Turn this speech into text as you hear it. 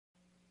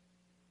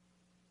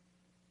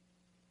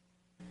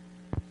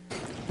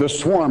the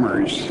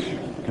swarmers.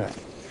 Okay.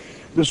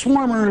 The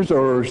swarmers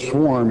are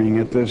swarming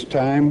at this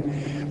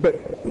time,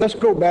 but let's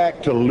go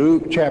back to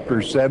Luke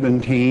chapter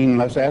 17.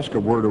 Let's ask a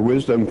word of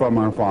wisdom from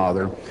our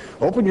Father.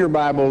 Open your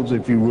Bibles,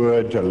 if you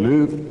would, to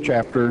Luke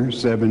chapter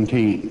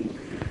 17.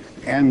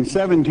 And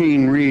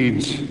 17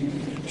 reads,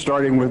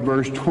 starting with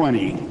verse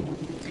 20.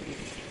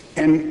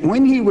 And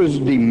when he was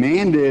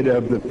demanded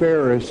of the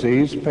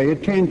Pharisees, pay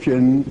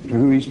attention to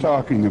who he's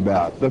talking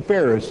about, the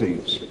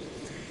Pharisees.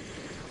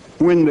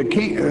 When the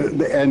king,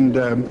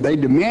 they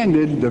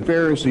demanded, the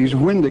Pharisees,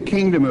 when the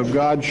kingdom of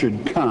God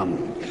should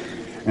come.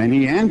 And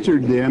he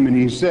answered them, and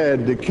he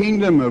said, the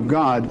kingdom of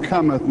God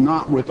cometh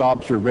not with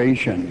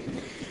observation.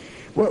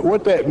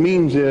 What that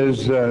means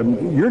is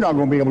you're not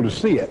going to be able to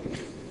see it.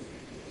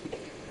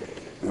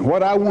 And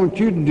what I want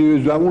you to do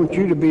is I want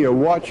you to be a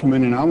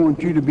watchman, and I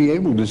want you to be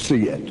able to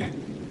see it.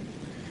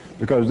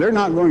 Because they're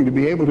not going to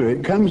be able to.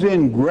 It comes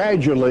in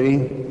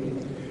gradually,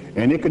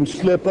 and it can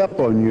slip up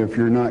on you if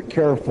you're not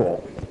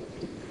careful.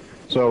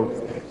 So,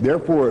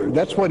 therefore,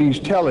 that's what he's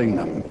telling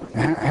them.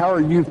 How are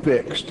you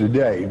fixed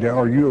today?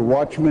 Are you a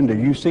watchman? Do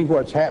you see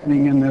what's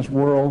happening in this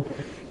world?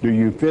 Do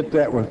you fit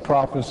that with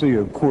prophecy?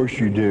 Of course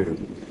you do.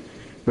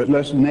 But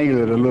let's nail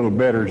it a little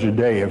better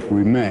today, if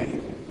we may.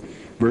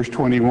 Verse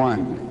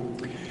 21.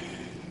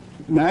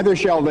 Neither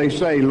shall they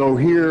say, lo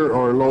here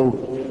or lo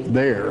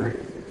there,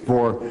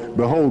 for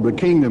behold, the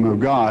kingdom of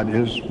God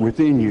is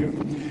within you.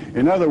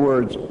 In other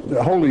words,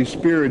 the Holy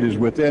Spirit is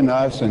within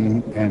us,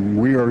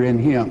 and we are in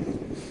him.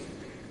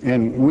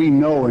 And we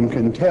know and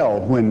can tell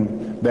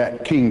when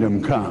that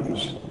kingdom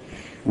comes.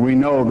 We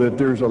know that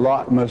there's a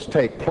lot must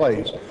take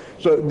place.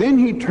 So then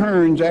he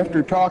turns,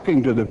 after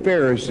talking to the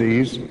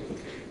Pharisees,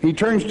 he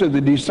turns to the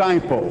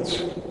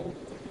disciples,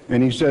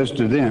 and he says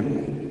to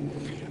them,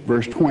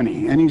 verse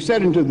 20, and he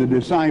said unto the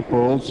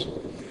disciples,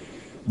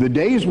 the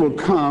days will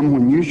come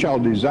when you shall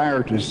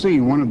desire to see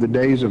one of the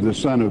days of the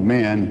Son of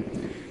Man,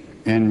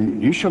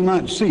 and you shall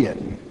not see it.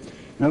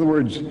 In other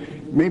words,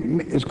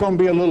 it's going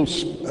to be a little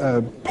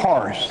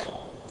sparse.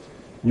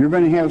 You're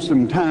going to have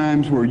some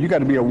times where you got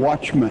to be a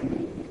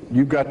watchman.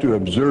 You've got to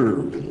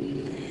observe.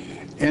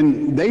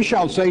 And they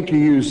shall say to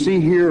you, see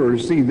here or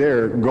see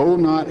there, go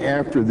not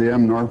after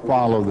them nor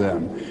follow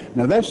them.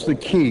 Now that's the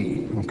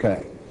key,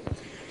 okay?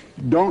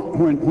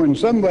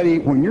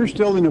 When you're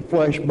still in a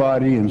flesh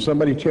body and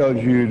somebody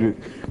tells you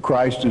that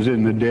Christ is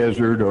in the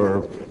desert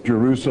or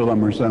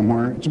Jerusalem or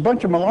somewhere, it's a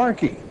bunch of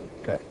malarkey,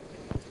 okay?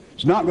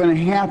 It's not going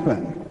to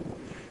happen.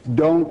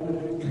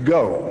 Don't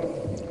go.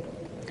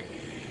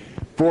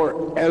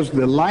 For as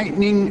the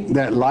lightning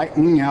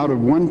out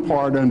of one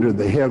part under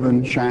the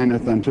heaven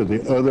shineth unto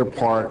the other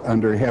part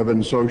under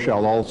heaven, so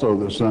shall also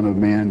the Son of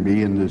Man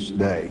be in this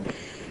day.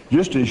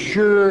 Just as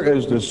sure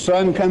as the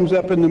sun comes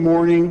up in the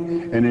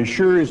morning and as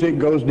sure as it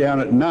goes down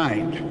at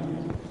night,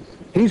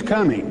 he's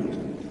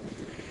coming.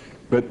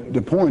 But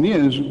the point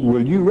is,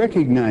 will you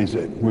recognize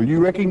it? Will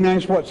you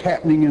recognize what's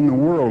happening in the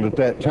world at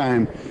that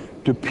time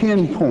to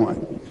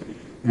pinpoint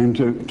and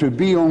to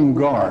be on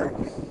guard?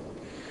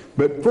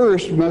 But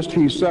first must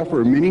he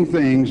suffer many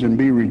things and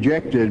be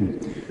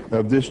rejected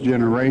of this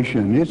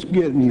generation. It's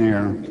getting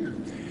there.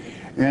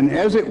 And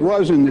as it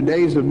was in the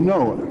days of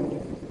Noah,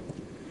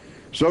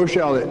 so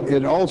shall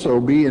it also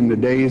be in the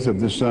days of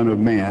the Son of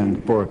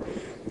Man. For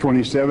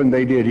 27,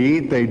 they did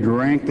eat, they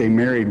drank, they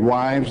married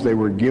wives, they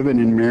were given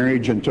in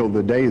marriage until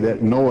the day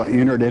that Noah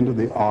entered into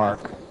the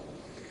ark,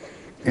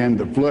 and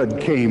the flood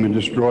came and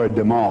destroyed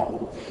them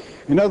all.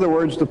 In other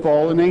words, the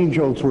fallen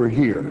angels were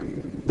here.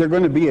 They're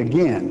going to be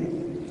again.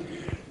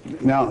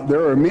 Now,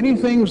 there are many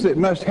things that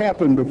must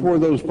happen before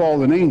those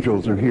fallen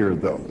angels are here,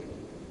 though.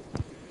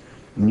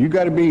 And you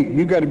got to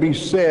be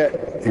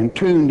set and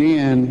tuned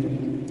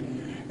in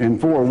and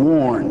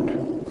forewarned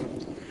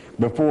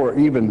before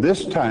even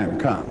this time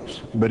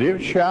comes. But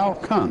it shall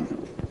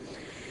come.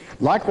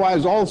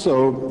 Likewise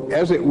also,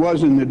 as it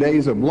was in the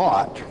days of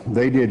Lot,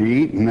 they did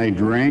eat and they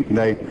drank,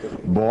 they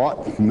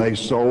bought and they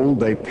sold,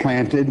 they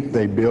planted,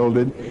 they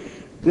builded.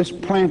 This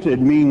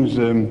planted means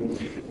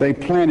they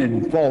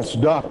planted false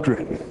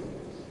doctrine.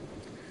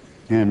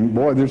 And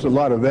boy, there's a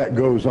lot of that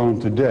goes on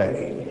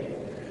today.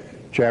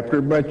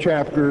 Chapter by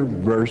chapter,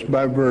 verse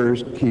by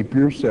verse, keep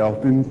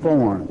yourself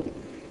informed.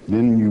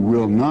 Then you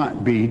will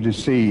not be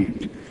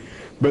deceived.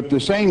 But the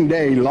same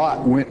day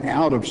Lot went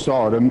out of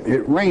Sodom,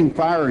 it rained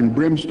fire and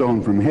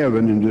brimstone from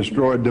heaven and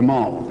destroyed them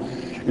all.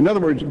 In other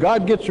words,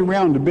 God gets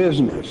around to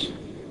business.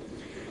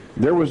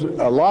 There was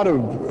a lot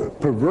of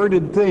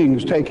perverted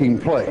things taking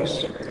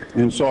place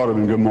in Sodom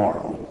and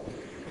Gomorrah.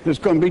 It's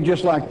going to be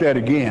just like that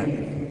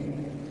again.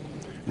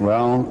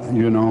 Well,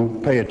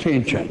 pay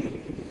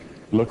attention.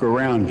 Look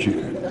around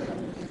you.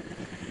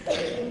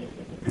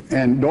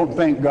 And don't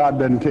think God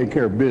doesn't take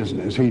care of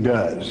business. He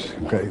does.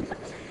 Okay.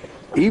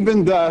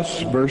 Even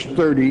thus, verse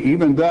 30,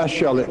 even thus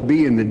shall it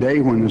be in the day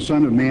when the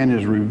Son of Man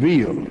is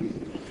revealed.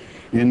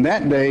 In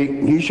that day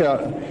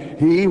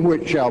he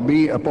which shall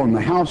be upon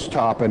the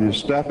housetop and his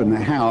stuff in the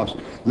house,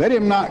 let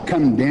him not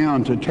come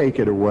down to take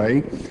it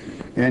away.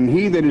 And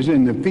he that is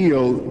in the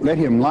field, let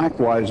him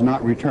likewise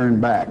not return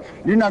back.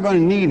 You're not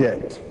going to need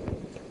it.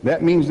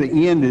 That means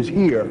the end is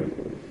here.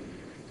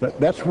 But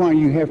that's why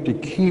you have to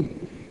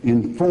keep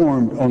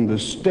informed on the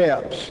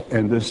steps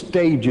and the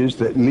stages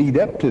that lead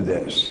up to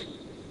this,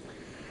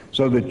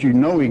 so that you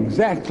know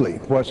exactly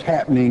what's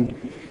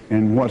happening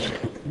and what's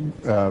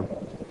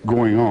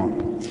going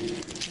on.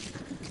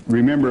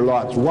 Remember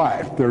Lot's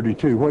wife,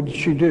 32. What did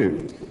she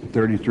do?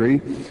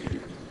 33.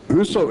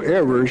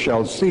 Whosoever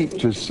shall seek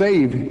to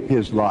save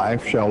his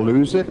life shall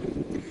lose it,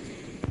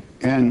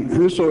 and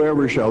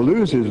whosoever shall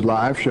lose his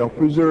life shall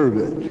preserve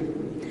it.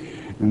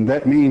 And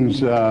that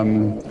means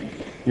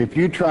if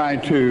you try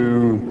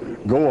to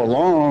go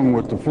along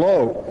with the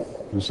flow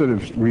instead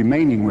of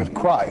remaining with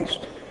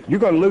Christ, you're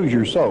going to lose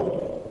your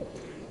soul.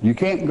 You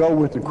can't go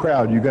with the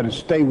crowd. You've got to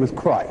stay with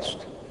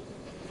Christ.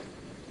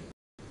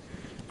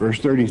 Verse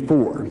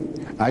 34,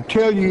 I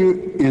tell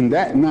you, in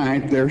that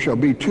night there shall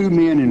be two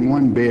men in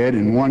one bed,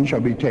 and one shall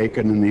be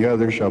taken and the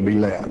other shall be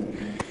left.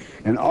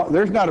 And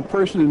there's not a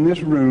person in this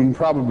room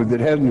probably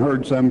that hasn't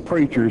heard some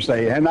preacher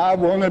say, and I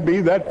want to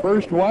be that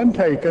first one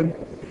taken.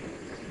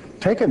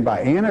 Taken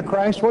by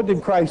Antichrist? What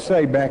did Christ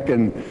say back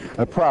in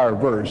a prior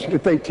verse?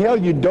 If they tell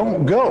you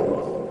don't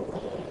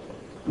go,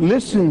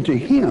 listen to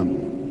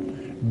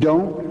him.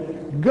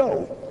 Don't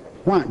go.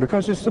 Why?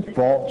 Because it's the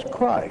false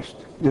Christ.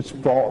 It's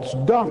false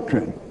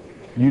doctrine.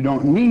 You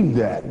don't need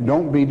that.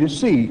 Don't be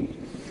deceived.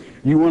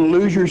 You want to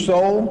lose your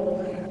soul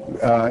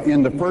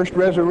in the first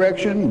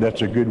resurrection?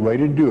 That's a good way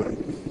to do it.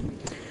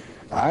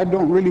 I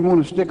don't really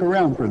want to stick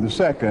around for the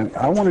second.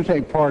 I want to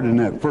take part in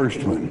that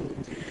first one.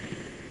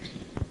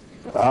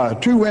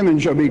 Two women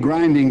shall be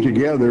grinding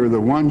together, the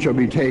one shall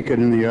be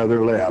taken and the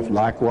other left.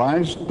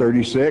 Likewise,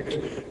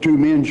 36, two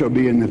men shall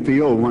be in the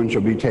field, one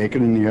shall be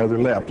taken and the other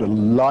left. A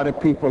lot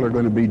of people are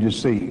going to be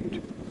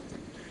deceived.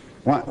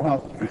 Well,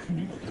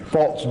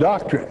 false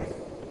doctrine.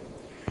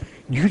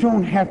 You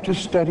don't have to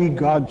study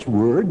God's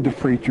Word, the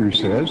preacher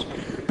says,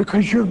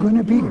 because you're going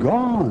to be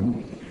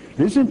gone.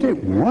 Isn't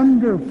it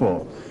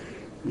wonderful?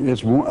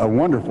 It's a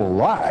wonderful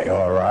lie,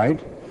 all right.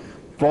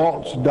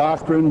 False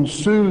doctrine,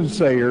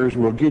 soothsayers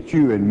will get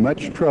you in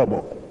much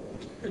trouble.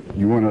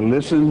 You want to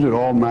listen to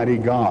Almighty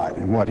God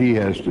and what he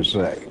has to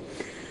say.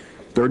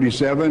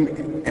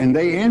 37, and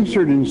they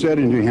answered and said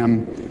unto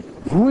him,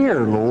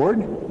 Where, Lord?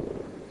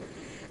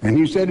 And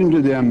he said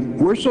unto them,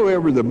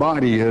 Wheresoever the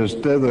body is,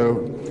 thither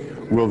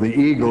will the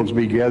eagles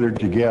be gathered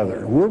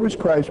together. Where was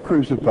Christ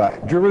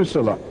crucified?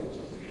 Jerusalem.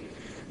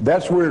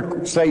 That's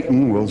where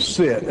Satan will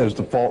sit as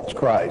the false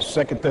Christ.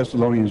 2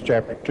 Thessalonians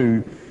chapter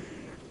 2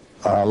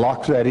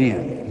 locks that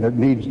in. That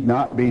needs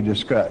not be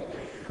discussed.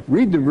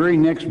 Read the very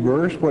next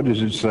verse. What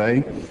does it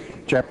say?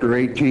 Chapter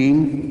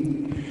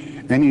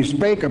 18. And he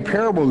spake a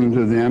parable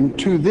unto them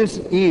to this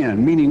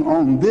end, meaning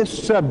on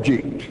this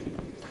subject.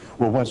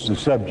 Well, what's the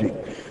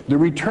subject? The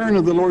return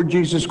of the Lord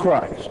Jesus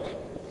Christ.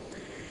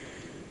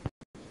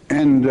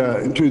 And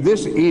to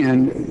this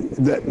end,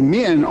 that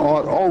men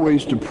ought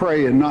always to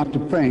pray and not to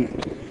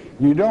faint.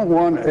 You don't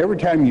want, every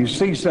time you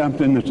see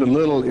something that's a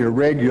little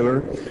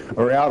irregular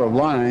or out of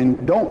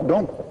line,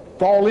 don't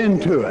fall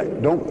into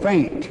it. Don't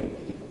faint.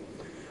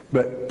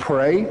 But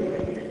pray,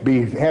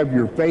 have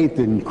your faith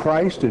in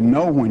Christ, and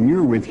know when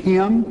you're with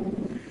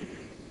him,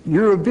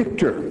 you're a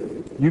victor.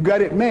 You got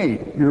it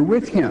made. You're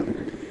with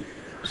him.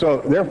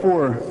 So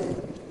therefore,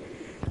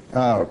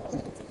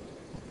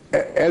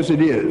 as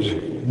it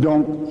is,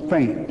 don't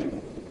faint.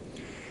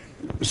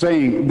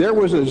 Saying, there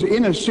was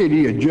in a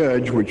city a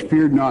judge which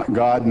feared not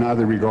God,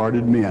 neither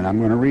regarded men. I'm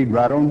going to read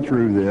right on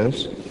through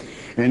this.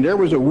 And there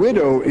was a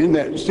widow in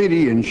that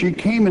city, and she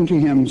came unto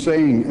him,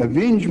 saying,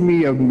 Avenge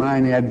me of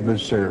mine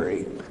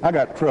adversary. I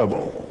got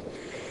trouble.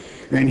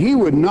 And he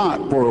would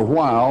not for a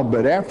while,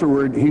 but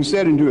afterward he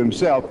said unto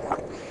himself,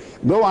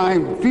 Though I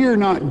fear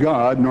not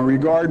God, nor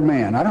regard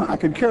man. I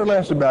could care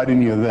less about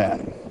any of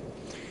that.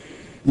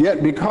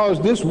 Yet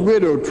because this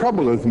widow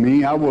troubleth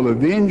me, I will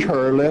avenge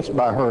her, lest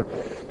by her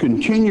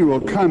continual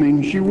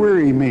coming she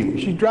weary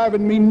me. She's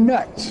driving me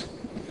nuts.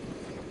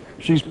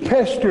 She's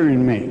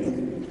pestering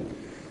me.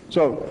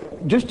 So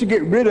just to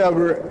get rid of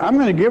her, I'm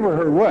going to give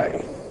her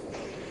way.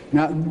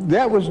 Now,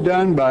 that was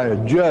done by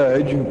a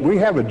judge. We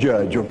have a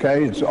judge,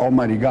 okay? It's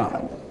Almighty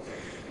God.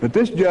 But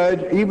this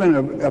judge,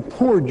 even a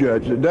poor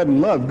judge that doesn't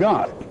love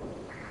God,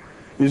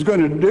 is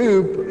going to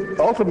do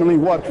ultimately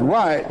what's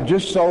right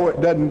just so it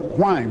doesn't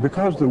whine,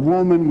 because the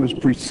woman was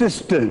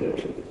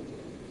persistent.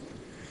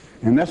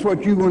 And that's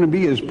what you want to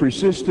be, is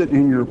persistent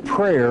in your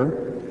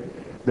prayer,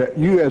 that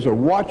you as a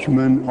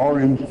watchman are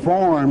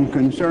informed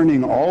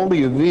concerning all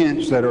the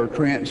events that are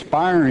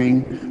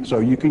transpiring so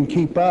you can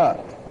keep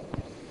up.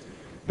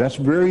 That's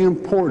very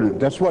important.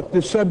 That's what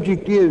the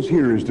subject is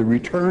here, is the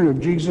return of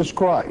Jesus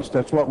Christ.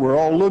 That's what we're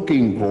all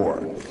looking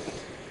for.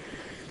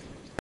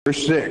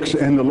 Verse 6,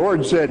 and the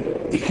Lord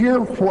said, Hear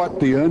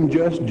what the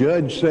unjust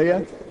judge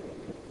saith,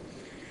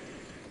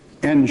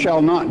 and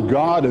shall not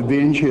God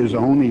avenge his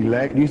own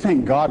elect? Do you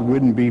think God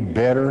wouldn't be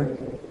better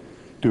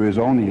to his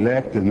own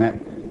elect than that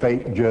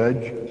fake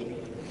judge?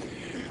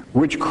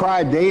 which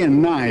cry day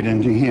and night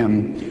unto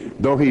him,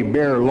 though he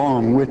bear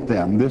long with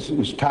them. This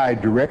is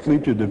tied directly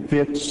to the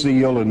fifth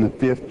seal and the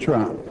fifth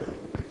trump.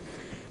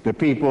 The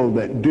people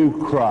that do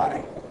cry,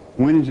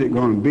 when is it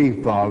going to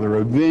be, Father?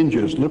 Avenge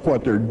us. Look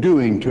what they're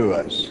doing to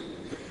us.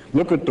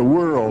 Look at the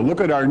world.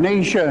 Look at our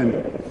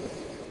nation.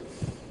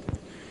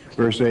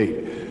 Verse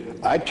 8,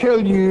 I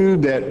tell you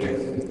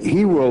that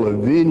he will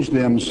avenge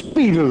them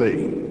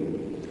speedily.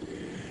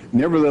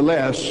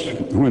 Nevertheless,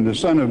 when the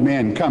Son of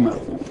Man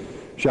cometh,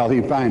 shall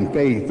he find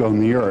faith on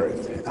the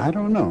earth? I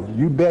don't know.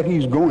 You bet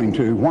he's going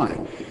to. Why?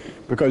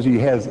 Because he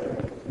has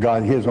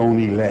got his own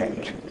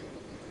elect.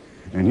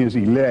 And his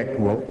elect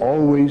will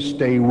always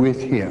stay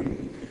with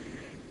him.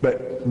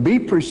 But be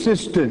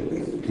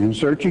persistent in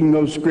searching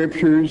those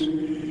scriptures,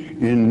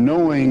 in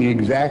knowing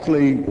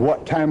exactly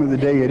what time of the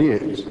day it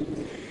is.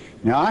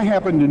 Now, I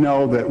happen to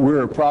know that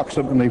we're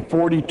approximately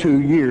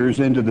 42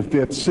 years into the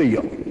fifth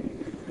seal.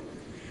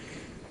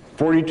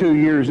 42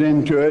 years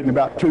into it, and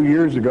about 2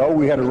 years ago,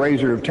 we had a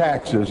raiser of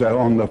taxes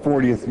on the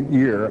 40th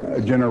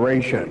year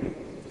generation.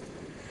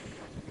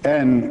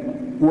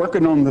 And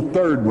working on the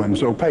third one,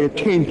 so pay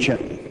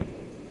attention.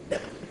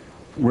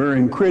 We're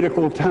in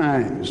critical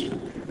times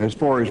as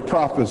far as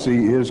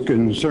prophecy is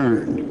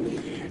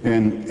concerned.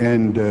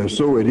 And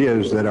so it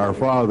is that our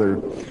Father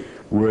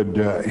would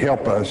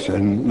help us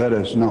and let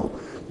us know.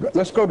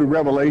 Let's go to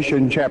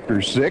Revelation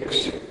chapter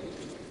 6.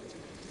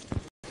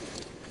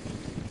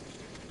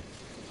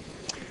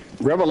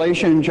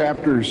 Revelation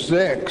chapter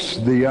 6,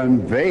 the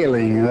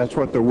unveiling, that's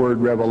what the word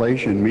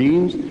revelation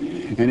means.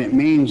 And it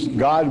means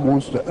God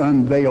wants to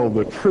unveil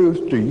the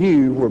truth to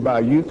you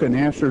whereby you can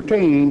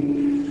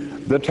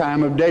ascertain the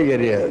time of day it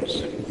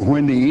is,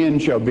 when the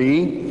end shall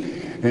be,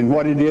 and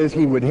what it is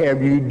he would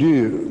have you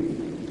do.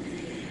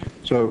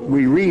 So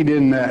we read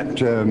in that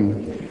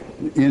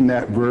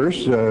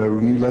verse,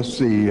 let's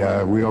see,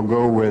 we'll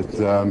go with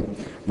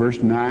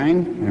verse 9.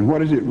 And what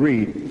does it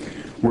read?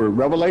 We're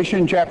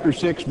Revelation chapter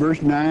 6,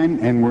 verse 9,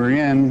 and we're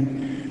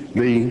in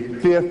the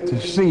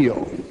fifth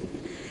seal.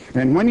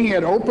 And when he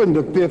had opened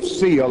the fifth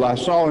seal, I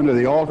saw under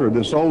the altar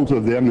the souls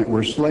of them that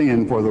were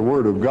slain for the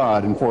word of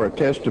God and for a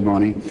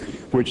testimony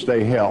which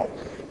they held.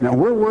 Now,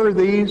 where were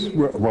these?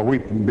 Well, we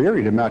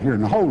buried them out here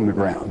in the hole in the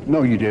ground.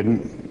 No, you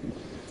didn't.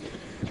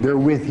 They're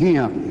with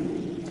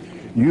him.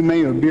 You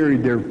may have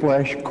buried their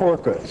flesh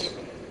corpus,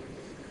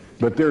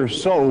 but their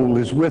soul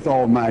is with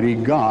Almighty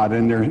God,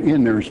 and they're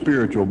in their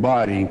spiritual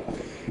body,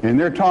 and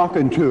they're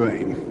talking to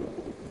him.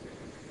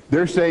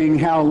 They're saying,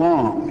 how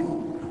long?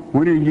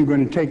 When are you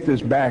going to take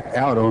this back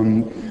out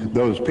on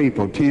those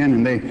people?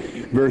 10, and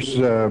verse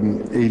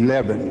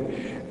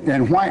 11.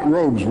 And white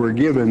robes were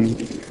given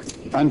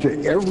unto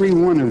every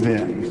one of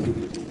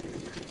them.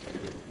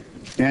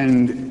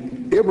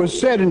 And it was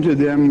said unto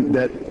them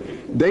that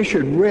they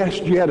should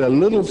rest yet a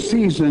little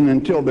season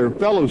until their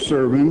fellow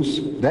servants,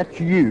 that's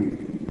you,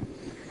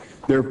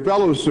 their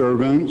fellow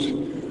servants,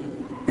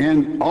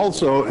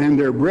 and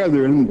their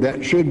brethren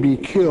that should be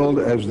killed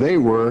as they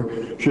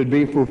were, should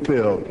be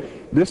fulfilled.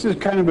 This is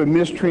kind of a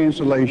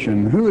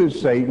mistranslation. Who is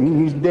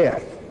Satan? He's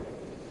death.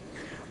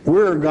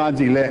 Where are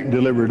God's elect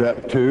delivered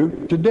up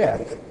to? To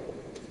death.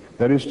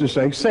 That is to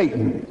say,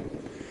 Satan.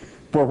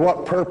 For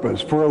what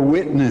purpose? For a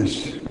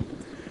witness.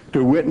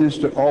 To witness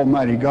to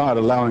Almighty God,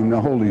 allowing the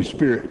Holy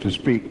Spirit to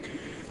speak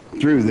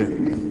through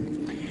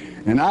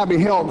them. And I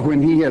beheld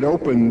when he had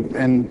opened,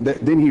 and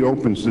then he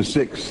opens the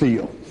sixth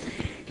seal.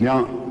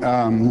 Now,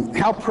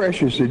 how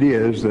precious it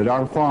is that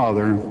our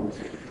Father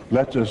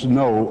lets us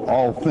know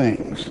all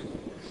things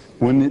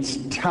when it's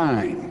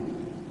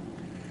time.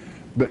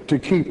 But to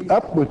keep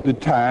up with the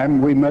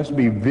time, we must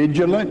be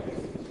vigilant,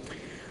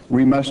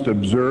 we must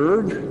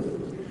observe,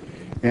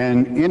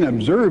 and in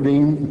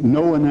observing,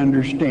 know and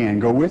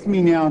understand. Go with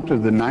me now to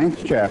the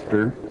 9th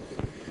chapter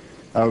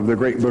of the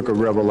great book of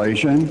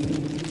Revelation.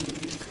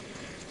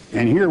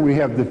 And here we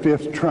have the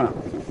fifth trump.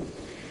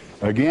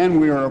 Again,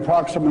 we are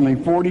approximately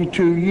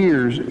 42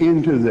 years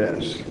into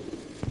this.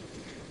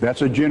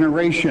 That's a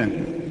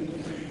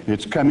generation.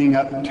 It's coming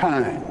up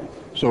time.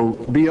 So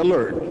be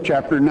alert.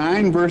 Chapter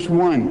 9, verse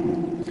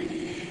 1.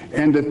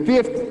 And the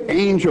fifth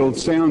angel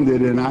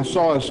sounded, and I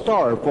saw a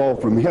star fall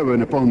from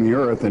heaven upon the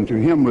earth, and to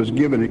him was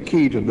given a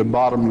key to the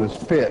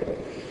bottomless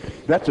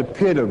pit. That's a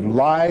pit of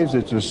lies.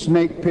 It's a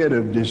snake pit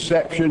of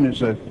deception.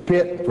 It's a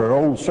pit for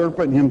old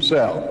serpent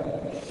himself.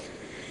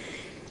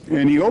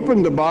 And he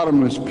opened the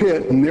bottomless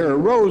pit, and there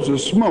arose a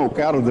smoke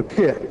out of the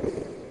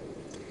pit,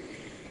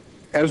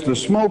 as the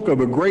smoke of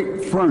a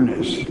great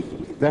furnace.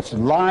 That's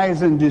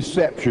lies and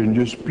deception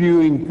just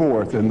spewing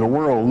forth, and the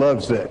world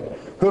loves it.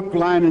 Hook,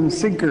 line, and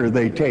sinker,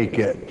 they take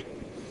it.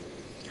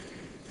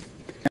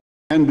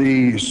 And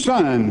the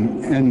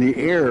sun and the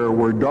air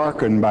were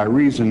darkened by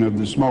reason of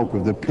the smoke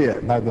of the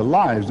pit, by the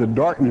lies, the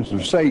darkness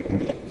of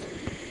Satan.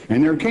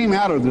 And there came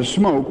out of the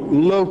smoke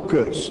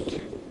locusts.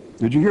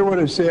 Did you hear what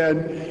I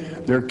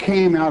said? There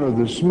came out of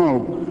the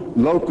smoke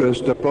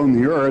locusts upon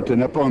the earth,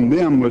 and upon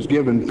them was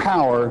given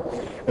power,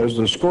 as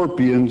the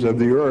scorpions of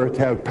the earth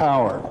have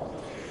power.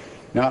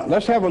 Now,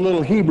 let's have a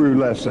little Hebrew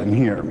lesson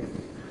here.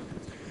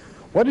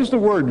 What is the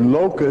word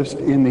locust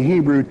in the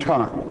Hebrew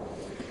tongue?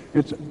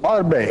 It's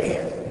arbe.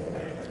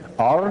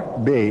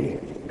 Arbe.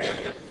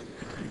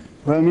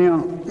 Well, now,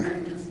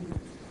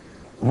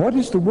 what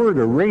is the word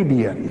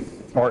Arabian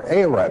or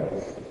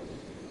Arab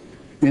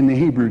in the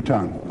Hebrew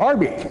tongue?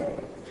 Arbi.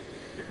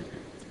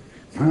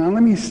 Well,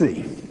 let me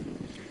see.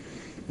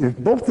 If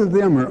both of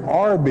them are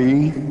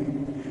Arbi,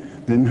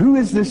 then who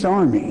is this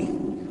army?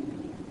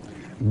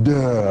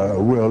 Duh.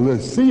 Well,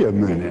 let's see a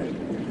minute.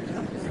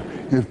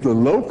 If the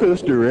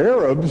locusts are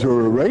Arabs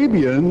or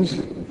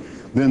Arabians,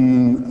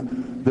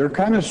 then they're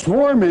kind of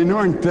swarming,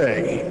 aren't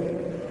they?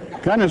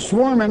 Kind of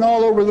swarming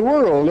all over the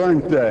world,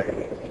 aren't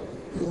they?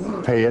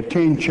 Pay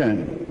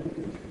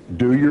attention.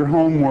 Do your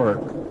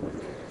homework.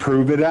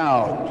 Prove it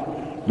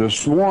out. The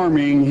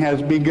swarming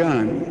has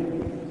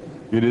begun.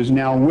 It is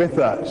now with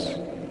us.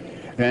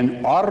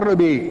 And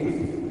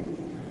Arabi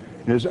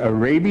is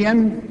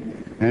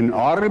Arabian, and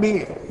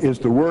Arabi is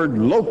the word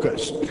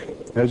locust,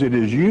 as it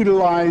is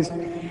utilized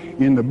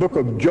in the book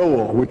of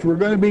Joel, which we're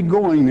going to be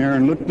going there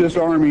and look this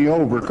army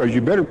over, because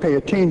you better pay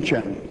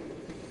attention.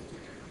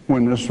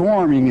 When the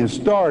swarming is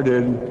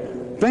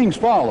started, things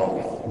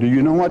follow. Do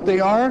you know what they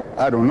are?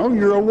 I don't know.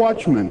 You're a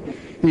watchman.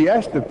 He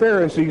asked the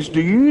Pharisees,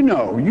 do you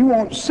know? You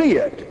won't see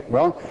it.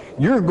 Well,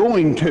 you're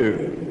going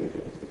to.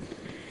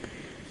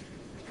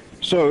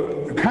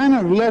 So kind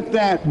of let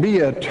that be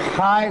a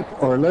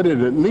type, or let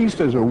it at least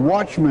as a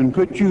watchman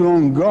put you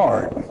on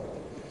guard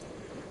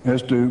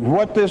as to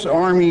what this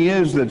army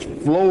is that's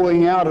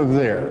flowing out of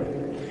there.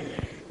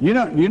 You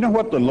know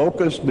what the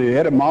locust, the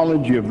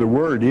etymology of the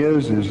word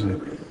is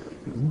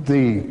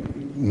the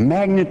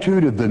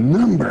magnitude of the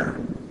number.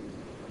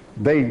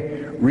 They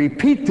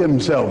repeat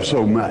themselves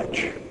so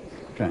much.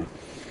 Okay.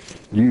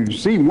 You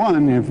see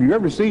one, if you've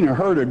ever seen a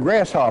herd of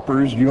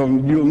grasshoppers, you'll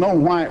know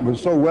why it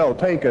was so well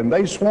taken.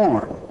 They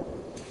swarm.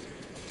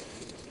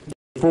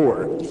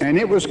 And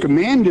it was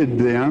commanded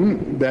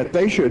them that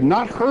they should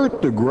not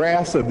hurt the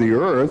grass of the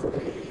earth,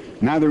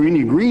 neither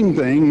any green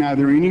thing,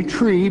 neither any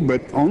tree,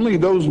 but only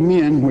those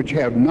men which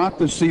have not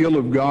the seal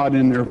of God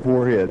in their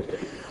foreheads.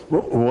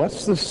 Well,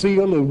 what's the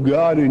seal of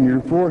God in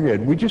your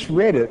forehead? We just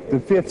read it, the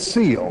fifth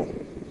seal.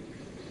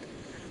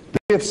 The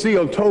fifth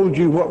seal told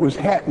you what was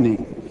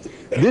happening.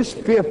 This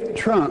fifth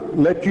trump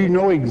let you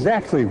know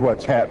exactly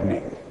what's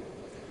happening.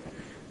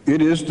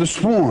 It is the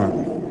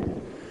swarm.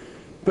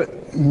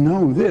 But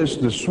know this,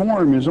 the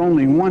swarm is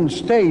only one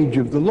stage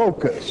of the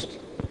locust.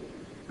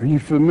 Are you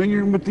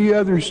familiar with the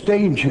other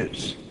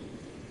stages?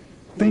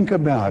 Think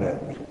about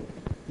it.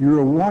 You're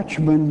a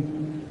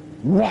watchman.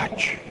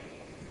 Watch.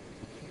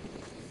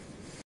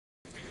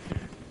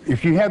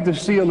 If you have the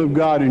seal of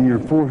God in your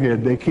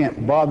forehead, they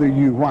can't bother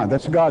you. Why?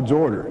 That's God's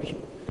orders.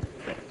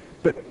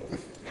 But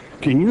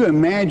can you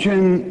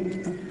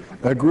imagine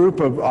a group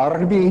of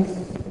Arabi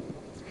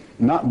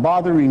not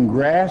bothering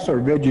grass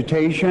or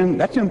vegetation?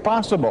 That's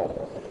impossible.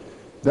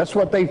 That's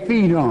what they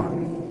feed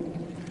on.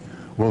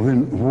 Well,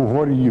 then,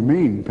 what do you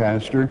mean,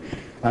 Pastor?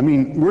 I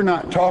mean, we're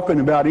not talking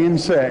about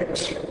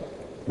insects.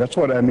 That's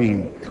what I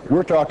mean.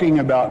 We're talking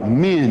about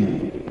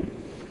men.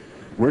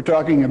 We're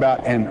talking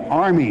about an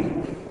army.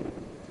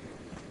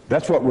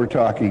 That's what we're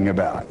talking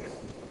about.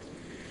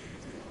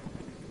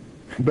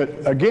 But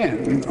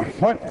again,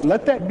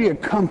 let that be a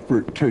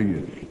comfort to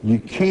you. You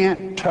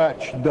can't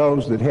touch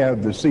those that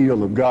have the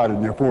seal of God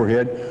in their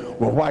forehead.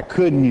 Well, why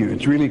couldn't you?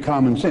 It's really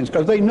common sense,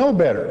 because they know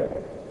better.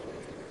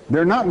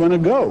 They're not going to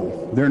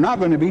go. They're not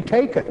going to be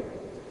taken.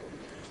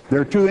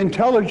 They're too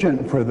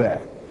intelligent for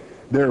that.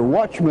 They're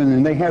watchmen,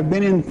 and they have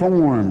been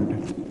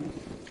informed.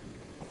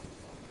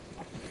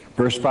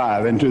 Verse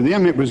 5, and to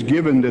them it was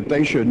given that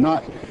they should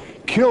not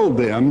kill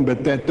them,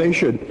 but that they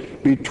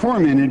should be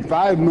tormented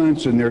 5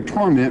 months, and their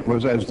torment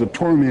was as the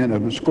torment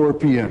of a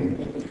scorpion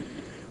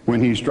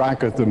when he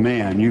striketh a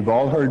man. You've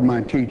all heard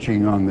my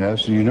teaching on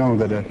this. You know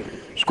that a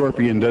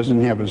scorpion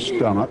doesn't have a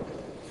stomach,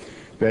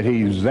 that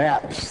he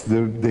zaps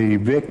the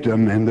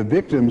victim, and the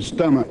victim's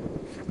stomach,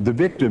 the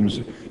victim's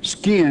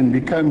skin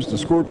becomes the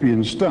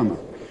scorpion's stomach.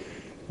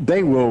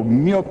 They will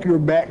milk your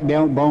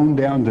backbone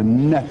down to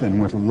nothing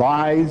with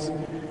lies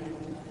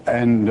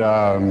and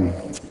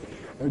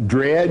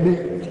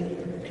dread.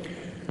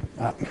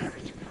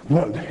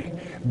 Well,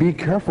 be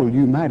careful,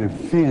 you might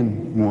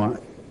offend one.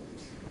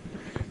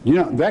 You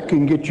know, that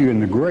can get you in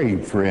the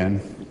grave,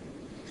 friend.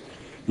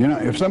 You know,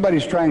 if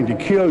somebody's trying to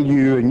kill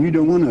you and you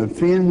don't want to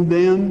offend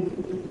them,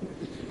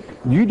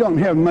 you don't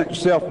have much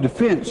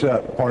self-defense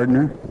up,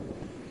 partner,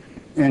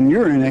 and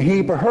you're in a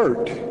heap of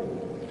hurt.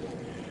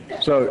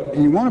 So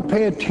you want to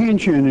pay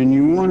attention, and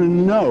you want to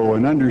know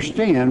and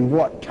understand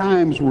what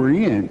times we're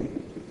in.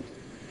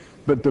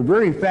 But the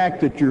very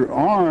fact that you're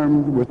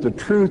armed with the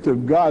truth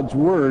of God's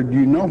Word,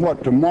 you know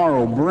what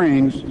tomorrow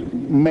brings,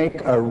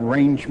 make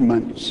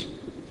arrangements.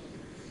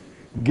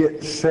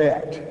 Get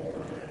set.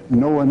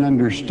 Know and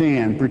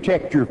understand.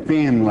 Protect your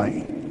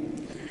family.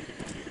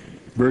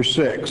 Verse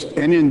 6,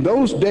 and in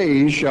those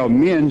days shall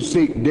men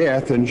seek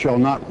death and shall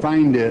not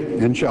find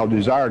it, and shall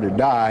desire to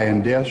die,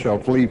 and death shall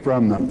flee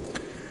from them.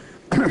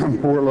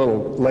 Poor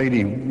little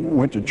lady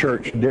went to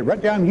church right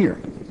down here.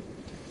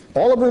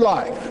 all of her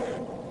life,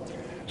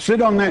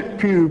 sit on that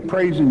pew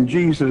praising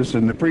Jesus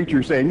and the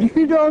preacher saying,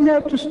 you don't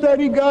have to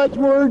study God's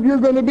Word, you're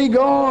going to be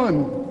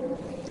gone.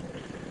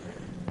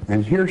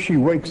 And here she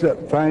wakes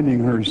up finding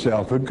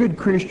herself a good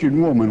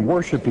Christian woman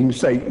worshiping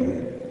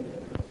Satan.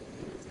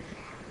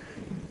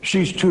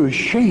 She's too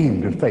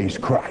ashamed to face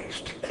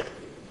Christ.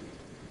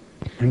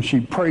 And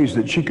she prays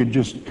that she could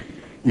just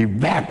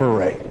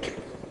evaporate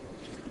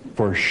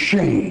for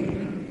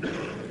shame.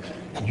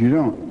 You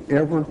don't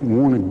ever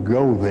want to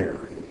go there.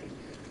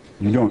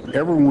 You don't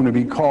ever want to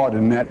be caught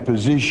in that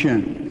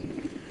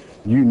position.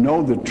 You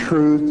know the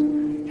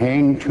truth,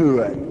 hang to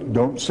it.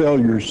 Don't sell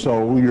your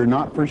soul. You're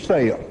not for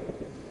sale.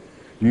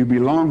 You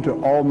belong to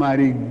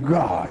Almighty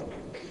God.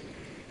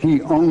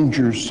 He owns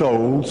your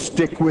soul.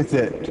 Stick with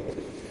it.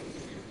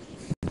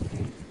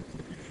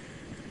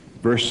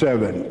 Verse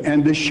 7,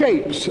 and the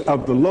shapes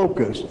of the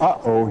locusts,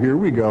 here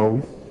we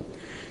go.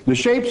 The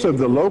shapes of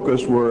the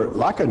locusts were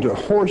like unto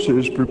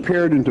horses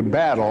prepared into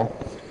battle,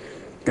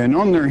 and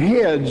on their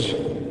heads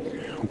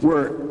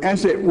were,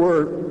 as it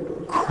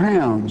were,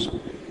 crowns.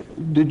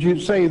 Did you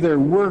say there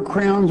were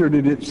crowns, or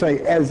did it say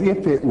as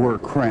if it were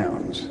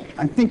crowns?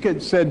 I think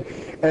it said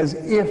as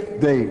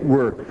if they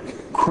were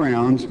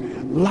crowns,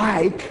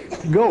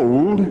 like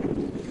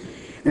gold.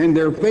 And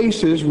their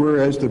faces were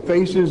as the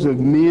faces of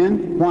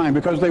men. Why?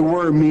 Because they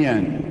were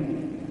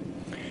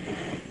men.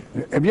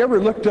 Have you ever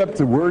looked up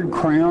the word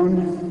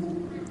crown?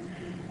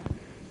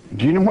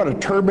 Do you know what a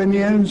turban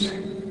is?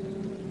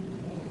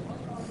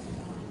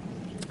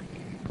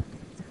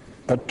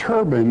 A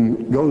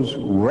turban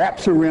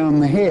wraps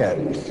around the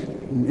head.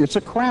 It's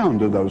a crown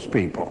to those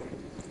people.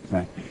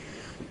 Okay.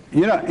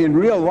 You know, in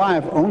real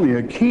life, only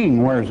a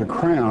king wears a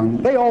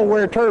crown. They all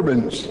wear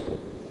turbans.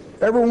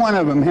 Every one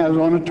of them has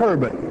on a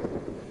turban.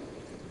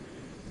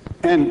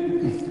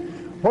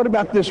 And what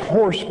about this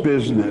horse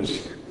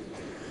business?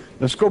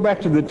 Let's go back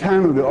to the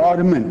time of the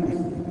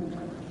Ottoman.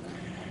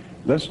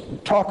 Let's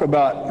talk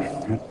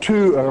about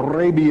two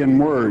Arabian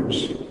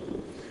words,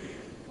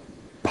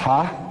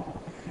 pa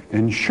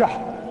and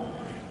shah.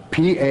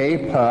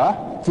 P-A,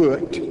 pa,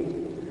 foot,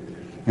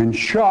 and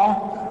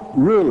shah,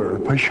 ruler,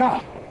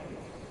 pasha.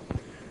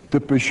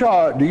 The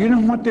pasha, do you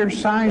know what their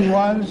sign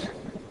was?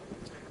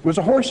 It was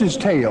a horse's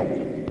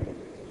tail.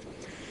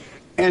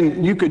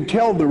 And you could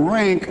tell the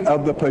rank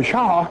of the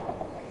pasha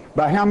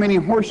by how many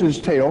horses'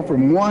 tail,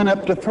 from 1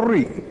 up to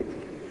 3,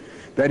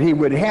 that he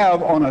would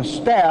have on a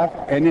staff,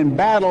 and in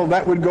battle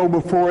that would go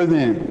before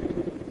them.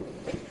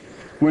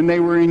 When they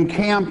were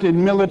encamped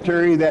in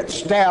military, that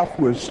staff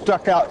was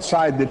stuck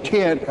outside the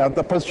tent of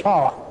the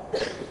pasha.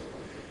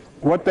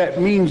 What that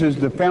means is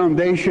the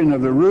foundation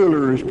of the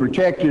ruler is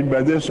protected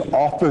by this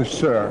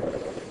officer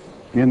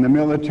in the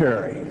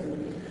military.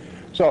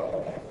 So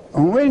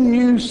when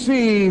you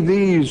see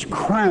these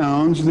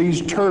crowns,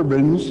 these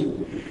turbans,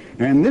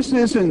 and this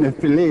isn't a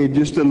fillet,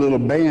 just a little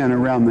band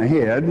around the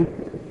head,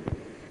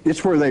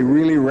 it's where they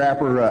really wrap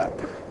her up,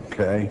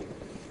 okay?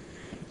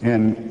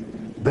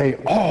 And they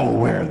all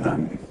wear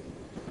them.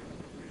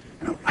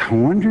 I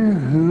wonder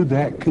who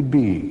that could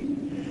be.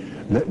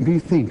 Let me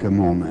think a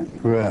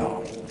moment.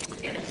 Well,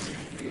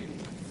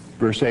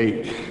 verse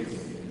 8,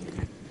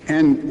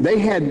 and they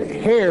had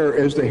hair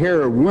as the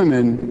hair of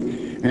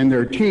women, and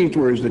their teeth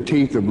were as the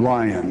teeth of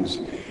lions.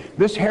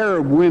 This hair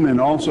of women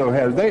also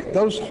has,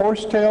 those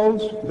horse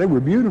tails, they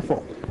were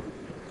beautiful.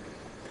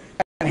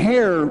 That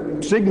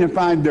hair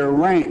signified their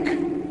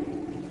rank.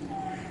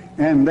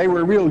 And they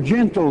were real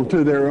gentle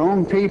to their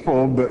own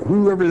people, but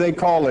whoever they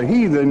call a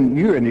heathen,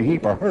 you're in a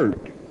heap of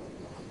hurt.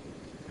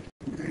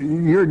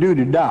 You're due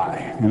to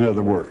die, in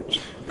other words,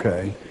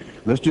 okay?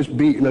 Let's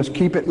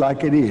keep it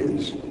like it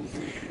is.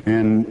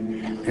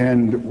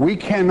 And we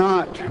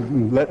cannot,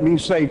 let me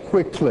say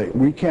quickly,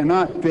 we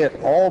cannot fit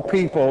all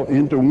people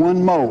into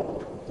one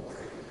mold.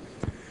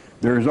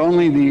 There's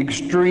only the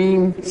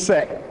extreme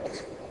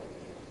sect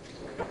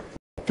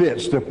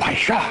fits the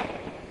Pasha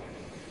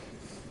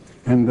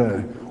and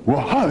the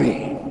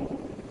Wahhabi.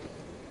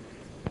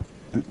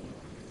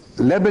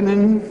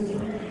 Lebanon,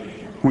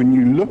 when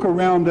you look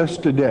around us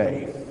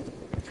today,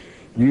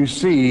 you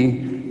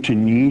see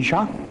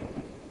Tunisia,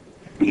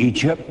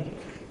 Egypt,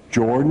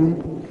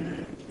 Jordan,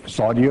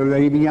 Saudi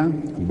Arabia,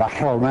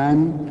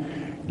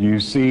 Bahrain, you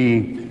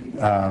see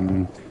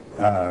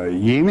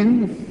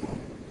Yemen.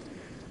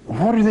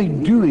 What are they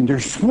doing?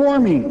 They're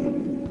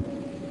swarming.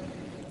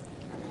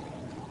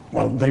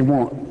 Well, they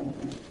want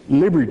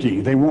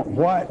liberty. They want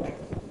what?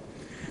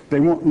 They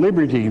want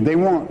liberty. They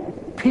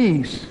want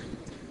peace.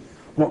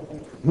 Well,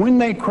 when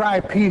they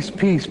cry peace,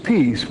 peace,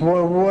 peace,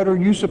 well, what are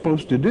you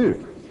supposed to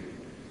do?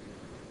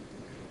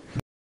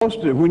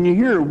 When you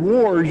hear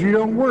wars, you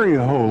don't worry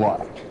a whole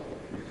lot.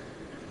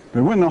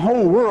 But when the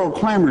whole world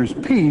clamors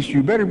peace,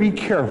 you better be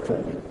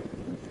careful,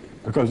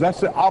 because that's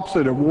the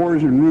opposite of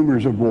wars and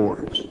rumors of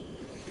wars.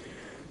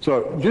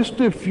 So just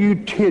a few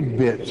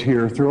tidbits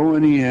here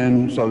thrown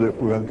in so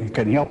that it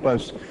can help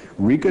us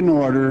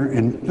reconnoiter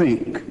and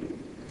think.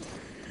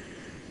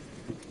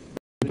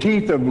 The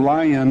teeth of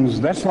lions,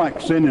 that's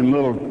like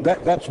sending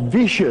that's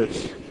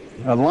vicious.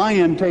 A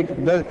lion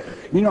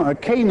a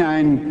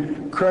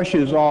canine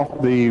crushes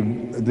off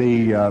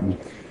the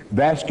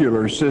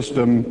vascular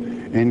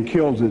system and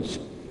kills its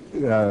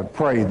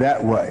prey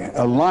that way.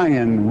 A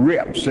lion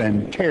rips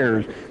and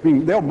tears. I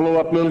mean, they'll blow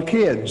up little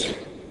kids.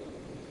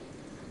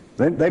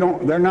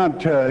 They're not,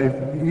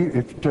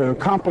 to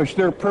accomplish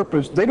their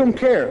purpose, they don't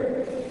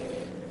care.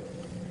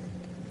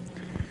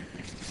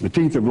 The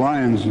teeth of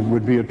lions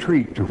would be a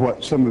treat to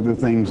what some of the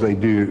things they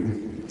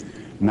do.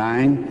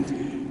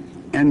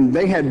 9, and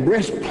they had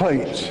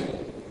breastplates,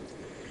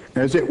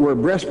 as it were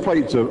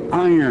breastplates of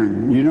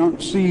iron. You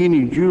don't see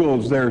any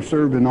jewels there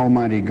serving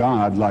Almighty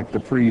God like the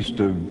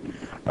priest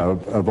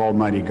of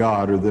Almighty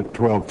God or the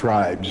 12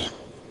 tribes.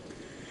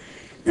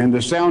 And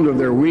the sound of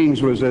their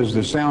wings was as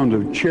the sound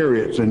of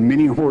chariots and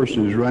many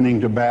horses running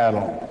to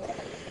battle.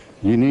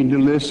 You need to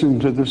listen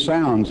to the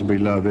sounds,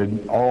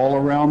 beloved, all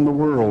around the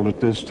world at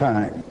this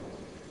time.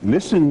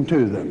 Listen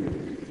to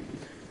them.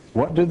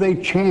 What do they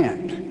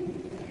chant?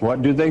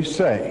 What do they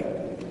say?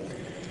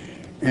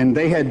 And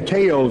they had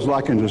tails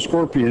like unto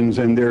scorpions,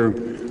 and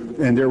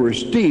there were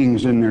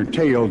stings in their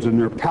tails, and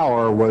their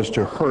power was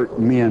to hurt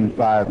men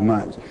 5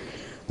 months.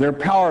 Their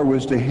power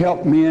was to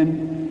help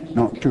men,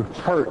 not to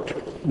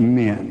hurt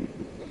men.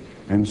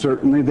 And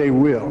certainly they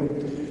will,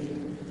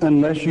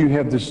 unless you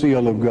have the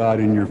seal of God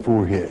in your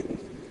forehead.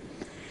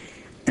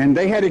 And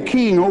they had a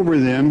king over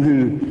them,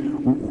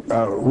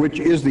 which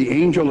is the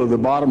angel of the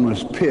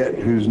bottomless pit,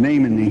 whose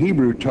name in the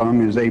Hebrew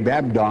tongue is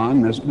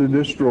Abaddon, that's the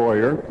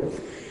destroyer.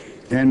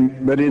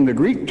 But in the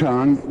Greek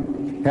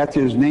tongue hath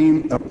his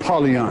name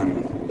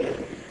Apollyon.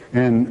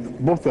 And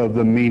both of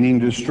them meaning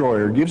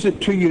destroyer. Gives it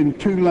to you in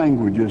 2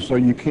 languages so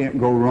you can't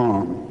go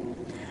wrong.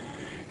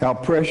 How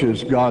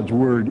precious God's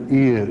word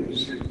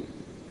is.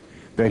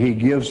 That he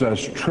gives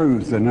us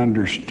truth and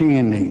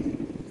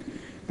understanding.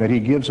 That he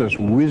gives us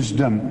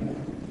wisdom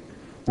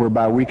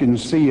whereby we can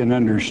see and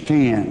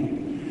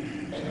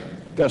understand.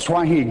 That's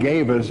why he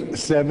gave us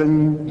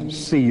 7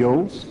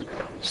 seals,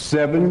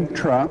 7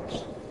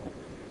 trumps,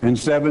 and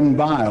 7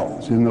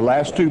 vials. In the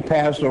last 2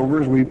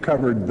 Passovers, we've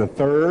covered the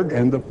 3rd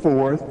and the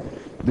 4th.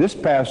 This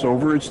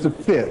Passover, it's the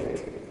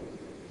 5th.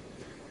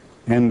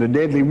 And the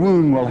deadly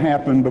wound will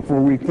happen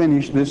before we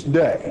finish this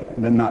day.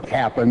 Then not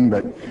happen,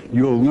 but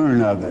you'll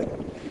learn of it.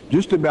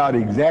 Just about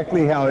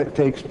exactly how it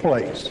takes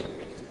place,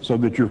 so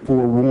that you're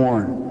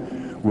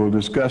forewarned. We'll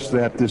discuss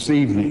that this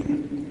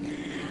evening.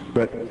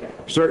 But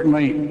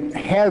certainly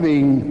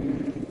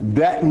having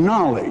that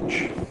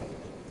knowledge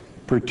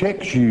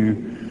protects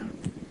you,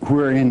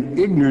 where in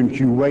ignorance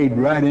you wade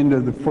right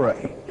into the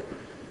fray,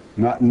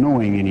 not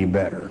knowing any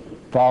better.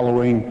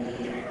 Following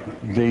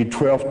the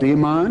 12th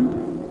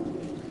Iman?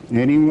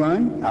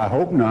 Anyone? I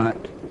hope not.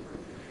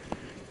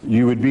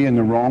 You would be in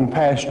the wrong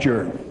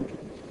pasture,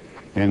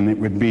 and it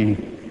would be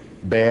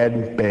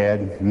bad,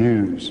 bad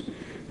news.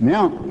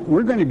 Now,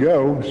 we're going to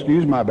go,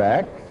 excuse my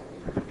back,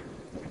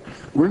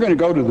 we're going to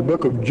go to the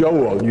book of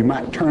Joel. You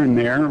might turn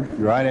there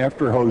right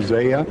after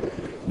Hosea,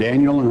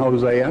 Daniel and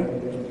Hosea.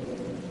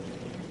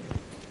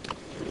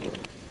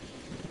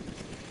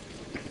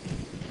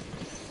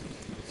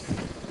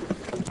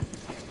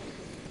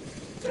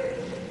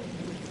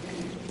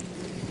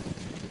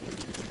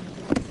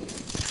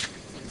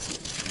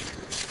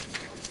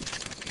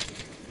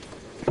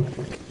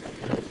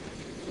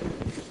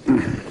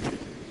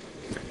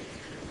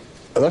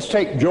 Let's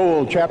take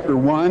Joel chapter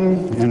 1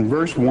 and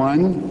verse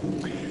 1.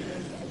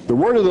 The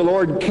word of the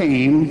Lord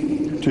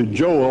came to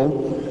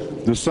Joel,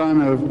 the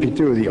son of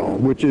Pethuel,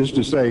 which is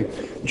to say,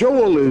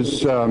 Joel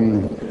is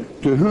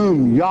to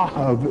whom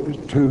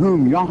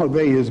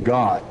Yahweh is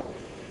God.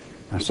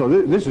 So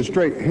this is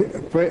straight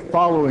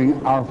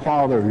following our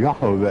Father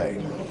Yahweh.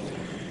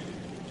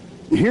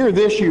 Hear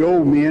this, ye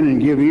old men,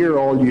 and give ear,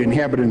 all ye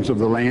inhabitants of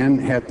the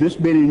land. Hath this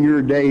been in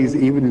your days,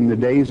 even in the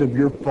days of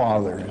your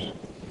fathers?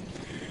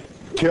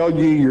 Tell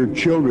ye your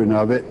children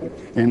of it,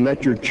 and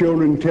let your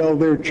children tell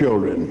their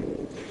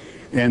children,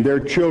 and their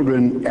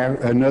children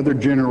another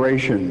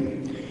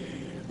generation.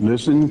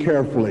 Listen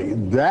carefully.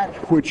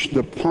 That which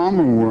the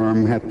palmer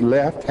worm hath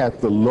left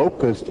hath the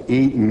locust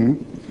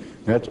eaten.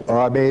 That's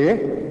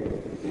Arabian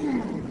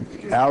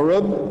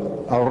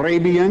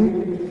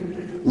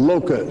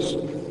locust.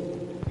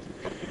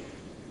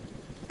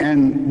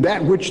 And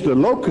that which the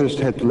locust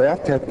hath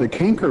left hath the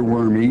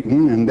cankerworm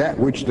eaten, and that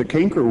which the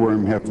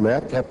cankerworm hath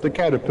left hath the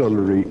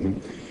caterpillar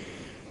eaten.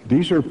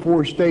 These are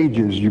 4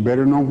 stages. You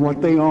better know what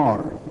they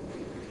are.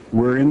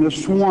 We're in the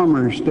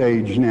swarmer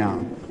stage now,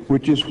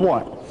 which is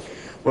what?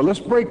 Well, let's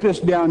break this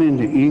down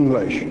into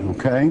English,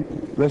 okay?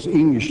 Let's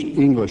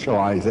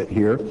Englishize it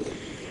here.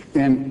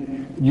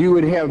 And you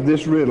would have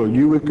this riddle.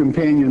 You with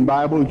companion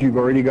Bibles, you've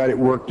already got it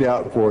worked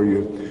out for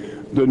you.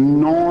 The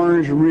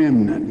Nor's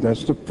remnant,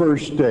 that's the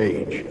first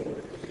stage.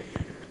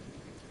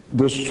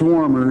 The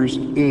swarmers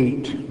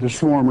ate. The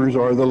swarmers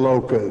are the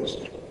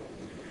locusts.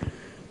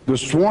 The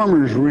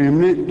swarmers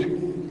remnant,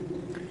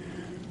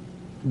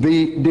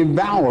 the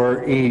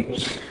devourer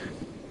eats.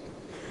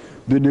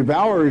 The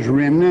devourer's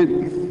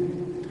remnant,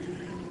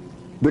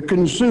 the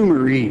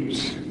consumer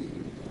eats.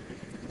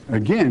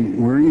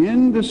 Again, we're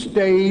in the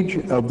stage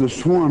of the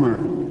swarmer.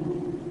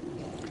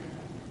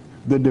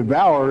 The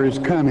devourer is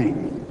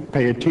coming.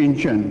 Pay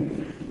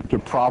attention to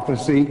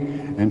prophecy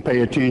and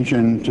pay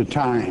attention to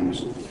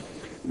times.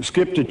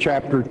 Skip to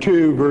chapter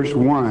 2, verse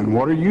 1.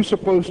 What are you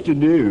supposed to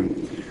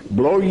do?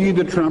 Blow ye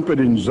the trumpet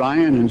in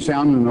Zion and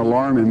sound an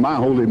alarm in my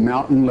holy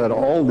mountain. Let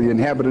all the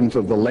inhabitants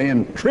of the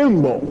land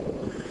tremble.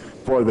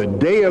 For the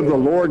day of the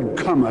Lord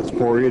cometh,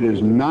 for it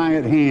is nigh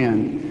at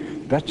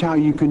hand. That's how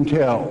you can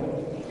tell.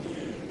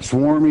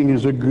 Swarming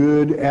is a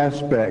good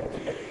aspect.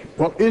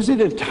 Well, is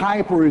it a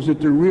type or is it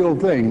the real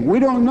thing? We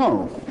don't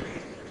know.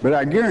 But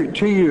I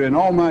guarantee you, in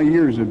all my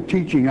years of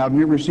teaching, I've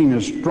never seen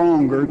a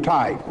stronger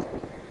type.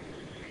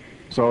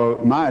 So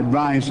my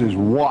advice is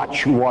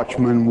watch,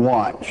 watchman,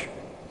 watch.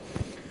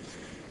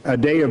 A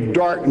day of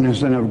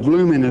darkness and of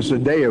gloominess, a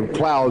day of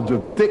clouds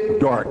of thick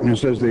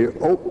darkness as the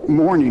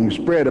morning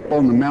spread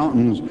upon the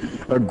mountains,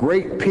 a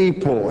great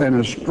people and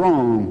a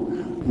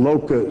strong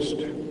locust.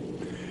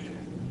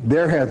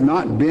 There hath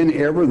not been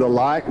ever the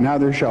like,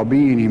 neither shall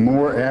be any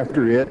more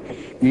after it,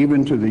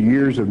 even to the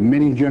years of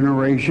many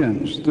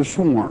generations. The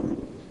swarm.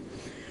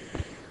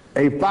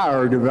 A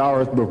fire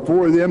devoureth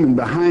before them, and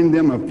behind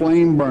them a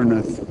flame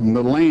burneth. And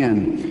the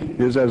land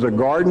is as a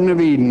garden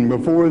of Eden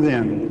before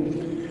them,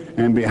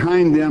 and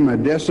behind them a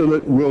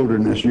desolate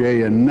wilderness,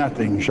 yea, and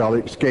nothing shall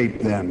escape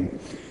them.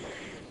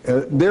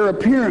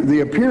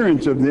 The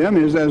appearance of them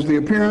is as the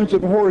appearance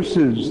of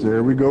horses.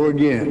 There we go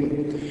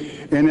again.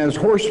 And as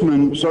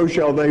horsemen, so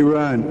shall they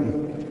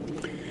run.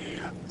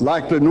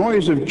 Like the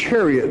noise of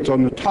chariots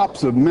on the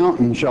tops of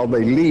mountains shall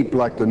they leap,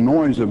 like the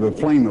noise of a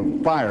flame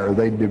of fire.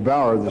 They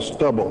devour the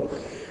stubble,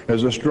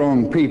 as a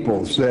strong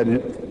people set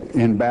it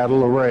in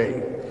battle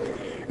array.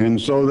 And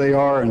so they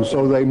are, and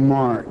so they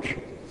march.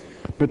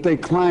 But they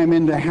climb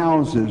into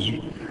houses,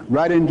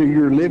 right into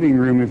your living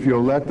room if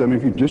you'll let them,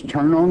 if you just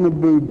turn on the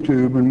boob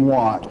tube and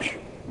watch.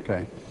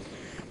 Okay.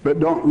 But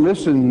don't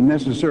listen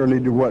necessarily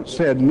to what's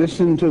said.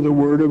 Listen to the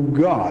Word of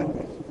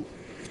God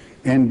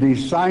and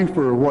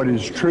decipher what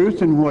is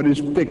truth and what is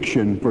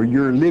fiction, for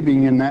you're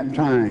living in that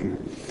time.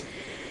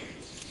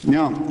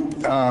 Now,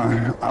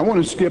 I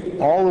want to skip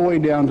all the way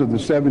down to the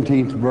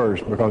 17th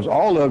verse, because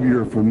all of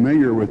you are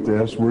familiar with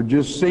this. We're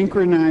just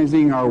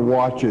synchronizing our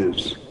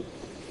watches.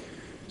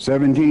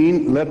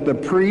 17, let the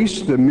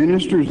priests, the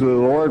ministers of the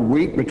Lord,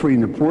 weep between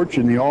the porch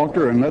and the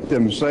altar, and let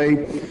them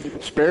say,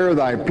 spare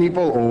thy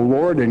people, O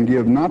Lord, and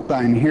give not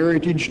thine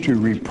heritage to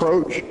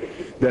reproach,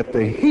 that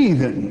the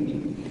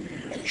heathen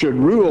should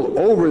rule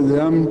over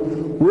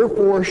them.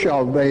 Wherefore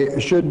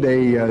should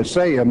they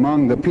say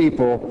among the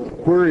people,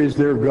 where is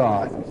their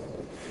God?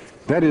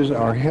 That is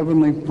our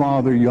Heavenly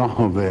Father,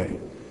 Yahweh,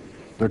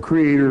 the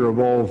Creator of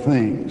all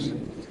things.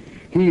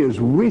 He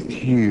is with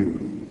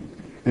you.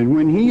 And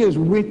when He is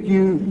with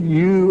you,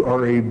 you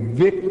are a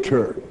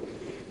victor.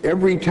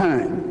 Every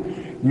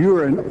time. You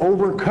are an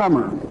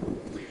overcomer.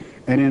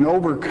 And in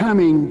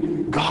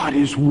overcoming, God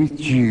is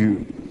with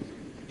you.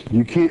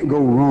 You can't go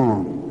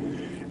wrong.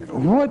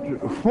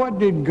 What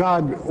did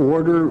God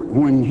order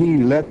when He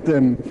let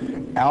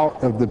them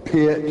out of the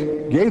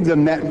pit, gave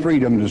them that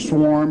freedom to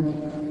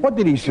swarm? What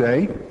did He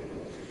say?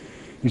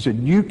 He said,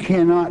 you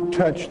cannot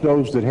touch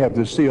those that have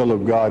the seal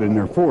of God in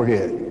their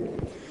forehead.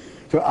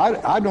 So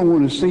I don't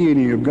want to see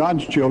any of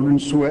God's children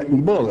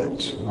sweating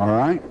bullets, all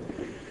right?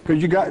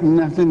 Because you got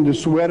nothing to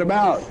sweat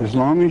about as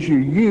long as you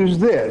use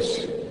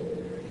this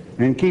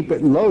and keep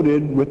it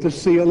loaded with the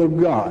seal of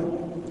God.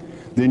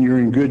 Then you're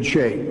in good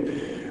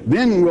shape.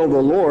 Then will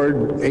the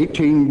Lord,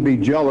 18, be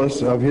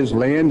jealous of His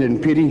land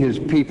and pity His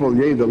people.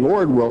 Yea, the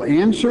Lord will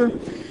answer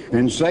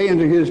and say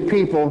unto His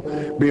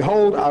people,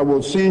 behold, I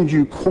will send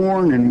you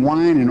corn and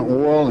wine and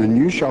oil, and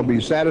you shall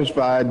be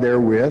satisfied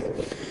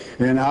therewith.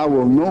 And I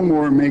will no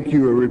more make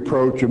you a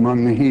reproach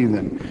among the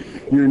heathen.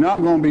 You're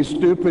not going to be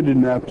stupid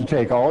enough to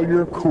take all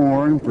your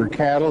corn for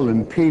cattle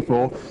and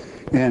people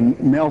and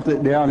melt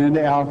it down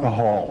into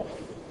alcohol.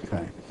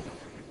 Okay.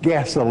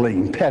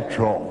 Gasoline,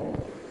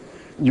 petrol.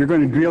 You're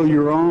going to drill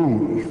your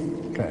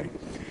own. Okay.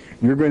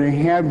 You're going to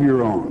have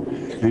your own.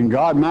 And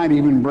God might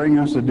even bring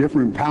us a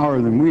different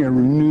power than we ever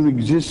knew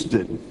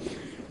existed.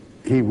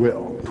 He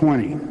will.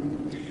 20.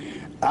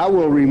 I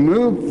will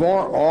remove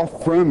far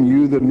off from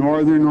you the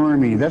northern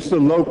army. That's the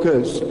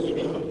locust.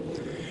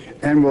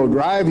 And will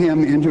drive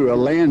him into a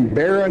land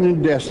barren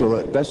and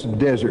desolate. That's the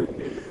desert.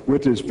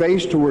 With his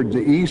face toward the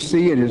east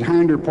sea, and his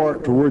hinder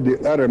part toward the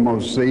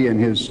uttermost sea. And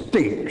his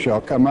stink shall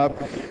come up,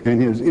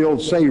 and his ill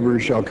savor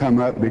shall come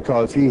up,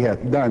 because he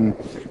hath done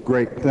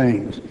great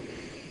things.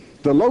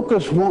 The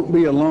locust won't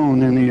be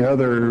alone in the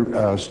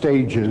other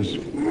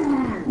stages.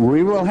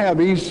 We will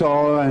have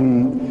Esau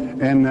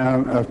and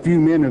a few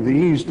men of the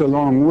east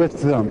along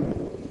with them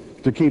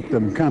to keep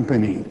them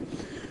company.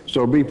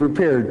 So be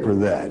prepared for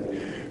that.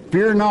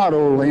 Fear not,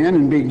 O land,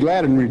 and be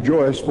glad and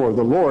rejoice, for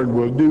the Lord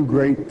will do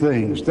great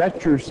things.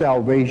 That's your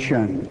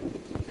salvation.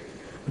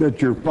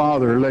 That your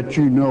Father lets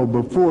you know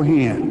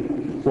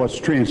beforehand what's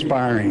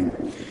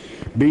transpiring.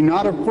 Be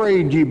not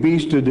afraid, ye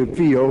beasts of the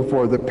field,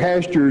 for the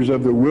pastures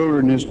of the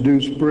wilderness do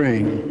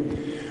spring.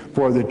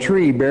 For the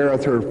tree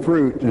beareth her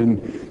fruit,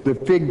 and the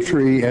fig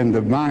tree and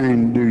the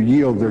vine do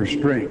yield their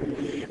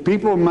strength.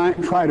 People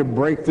might try to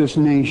break this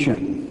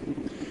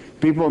nation.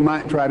 People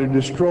might try to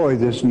destroy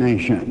this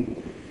nation.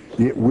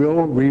 It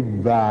will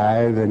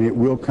revive, and it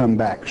will come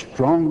back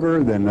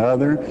stronger than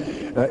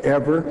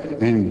ever,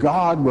 and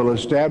God will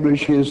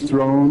establish his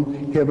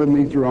throne,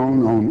 heavenly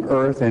throne on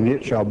earth, and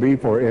it shall be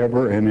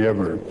forever and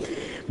ever.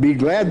 Be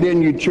glad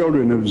then, you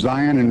children of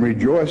Zion, and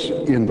rejoice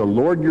in the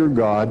Lord your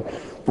God,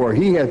 for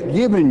he hath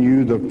given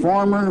you the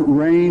former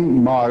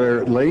rain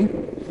moderately.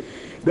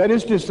 That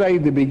is to say,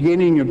 the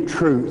beginning of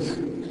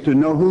truth, to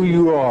know who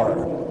you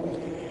are.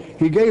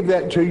 He gave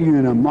that to you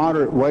in a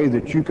moderate way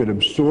that you could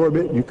absorb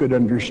it, you could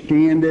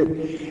understand it.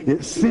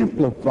 It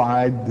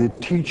simplified the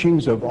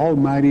teachings of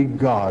Almighty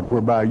God,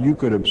 whereby you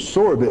could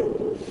absorb it.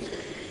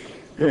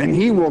 And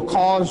he will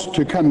cause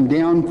to come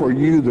down for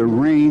you the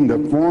rain, the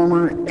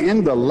former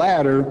and the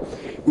latter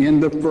in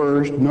the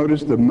first.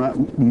 Notice the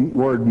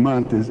word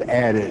month is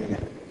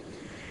added.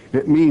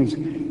 It means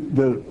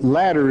the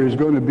latter is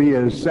going to be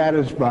as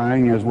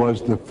satisfying as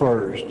was the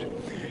first.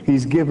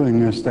 He's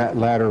giving us that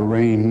latter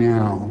rain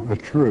now, the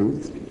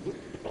truth,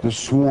 the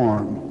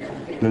swarm,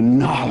 the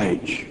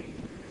knowledge,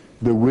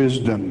 the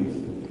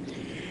wisdom.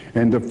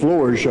 And the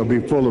floors shall be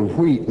full of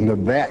wheat, and the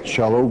vat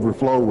shall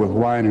overflow with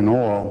wine and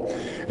oil.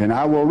 And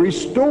I will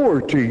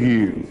restore to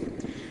you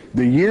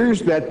the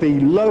years that the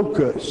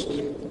locust,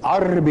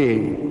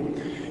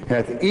 Arbi,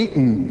 hath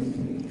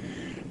eaten,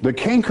 the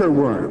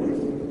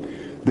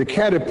cankerworm, the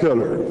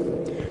caterpillar,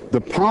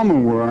 the palmer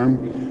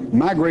worm,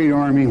 my great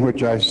army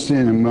which I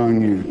sent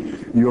among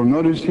you. You'll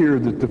notice here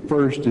that the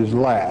first is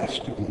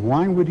last.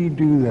 Why would he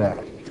do that?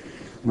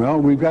 Well,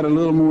 we've got a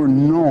little more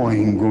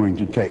knowing going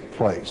to take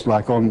place,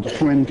 like on the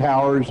Twin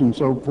Towers and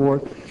so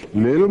forth. A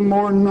little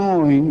more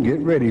knowing, get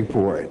ready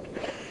for it.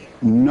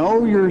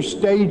 Know your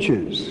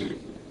stages.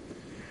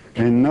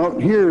 And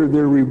note here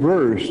they're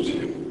reversed.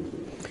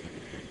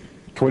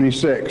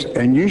 26,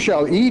 and you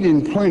shall eat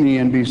in plenty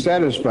and be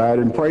satisfied,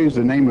 and praise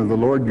the name of the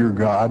Lord your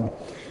God,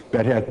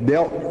 that hath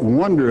dealt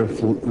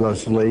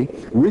wondrously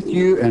with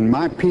you, and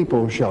my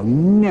people shall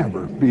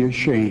never be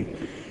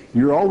ashamed.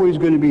 You're always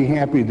going to be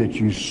happy that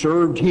you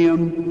served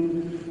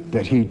him,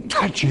 that he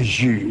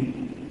touches you,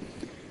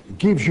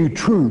 gives you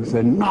truth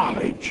and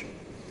knowledge,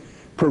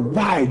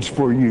 provides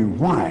for you.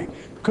 Why?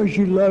 Because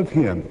you love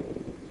him.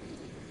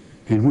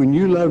 And when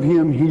you love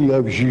him, he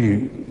loves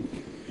you.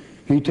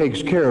 He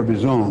takes care of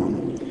his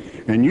own.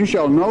 And you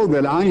shall know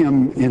that I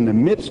am in the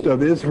midst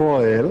of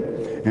Israel,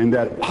 and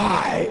that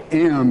I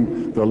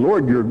am the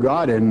Lord your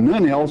God, and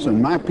none else,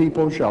 and my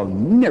people shall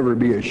never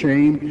be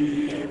ashamed.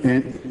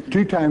 And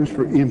 2 times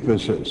for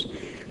emphasis.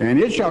 And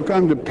it shall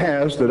come to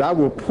pass that I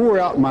will pour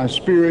out my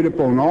spirit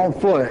upon all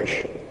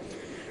flesh,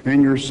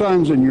 and your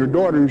sons and your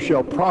daughters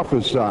shall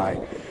prophesy.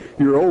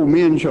 Your old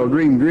men shall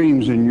dream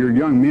dreams, and your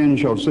young men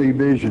shall see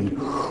visions.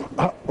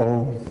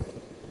 Uh-oh.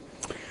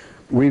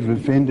 We've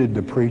offended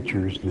the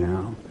preachers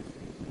now.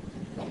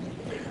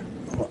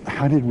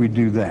 How did we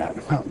do that?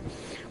 Well,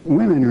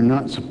 women are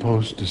not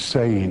supposed to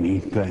say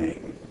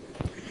anything.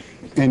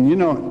 And you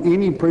know,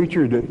 any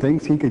preacher that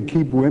thinks he could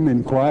keep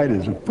women quiet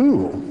is a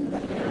fool.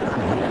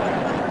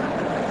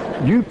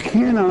 You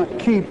cannot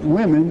keep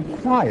women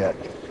quiet.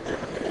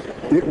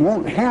 It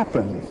won't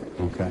happen.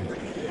 Okay.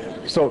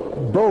 So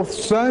both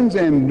sons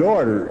and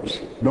daughters,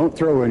 don't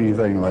throw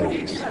anything,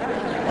 ladies.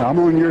 I'm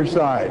on your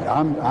side.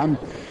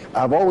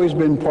 I've always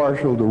been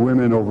partial to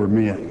women over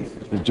men.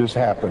 It just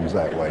happens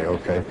that way,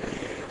 okay?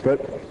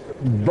 But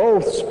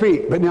both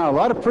speak. But now a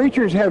lot of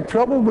preachers have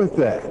trouble with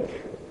that.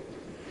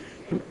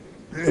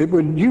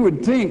 You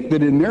would think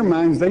that in their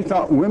minds they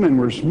thought women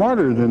were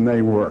smarter than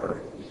they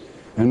were,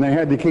 and they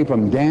had to keep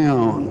them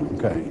down,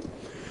 okay?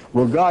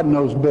 Well, God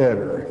knows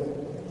better.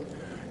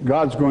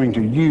 God's going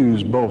to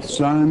use both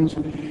sons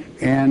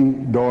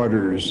and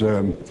daughters.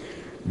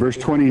 Verse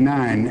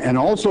 29, and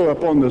also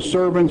upon the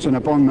servants and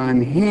upon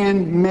mine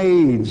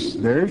handmaids.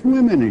 There's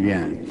women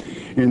again.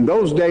 In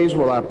those days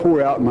will I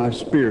pour out my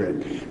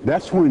spirit.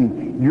 That's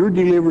when you're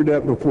delivered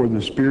up before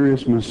the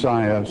spurious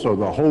Messiah, so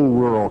the whole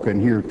world can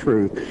hear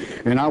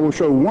truth. And I will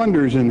show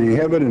wonders in the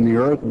heaven and the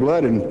earth,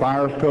 blood and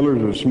fire,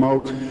 pillars of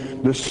smoke.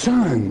 The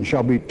sun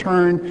shall be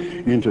turned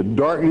into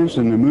darkness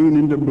and the moon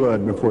into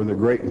blood before the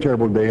great and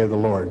terrible day of the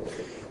Lord.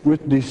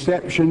 With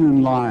deception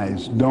and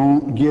lies,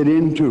 don't get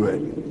into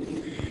it.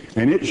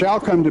 And it shall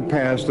come to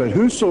pass that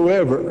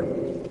whosoever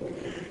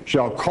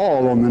shall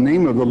call on the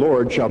name of the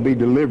Lord shall be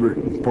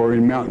delivered. For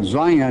in Mount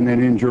Zion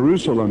and in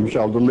Jerusalem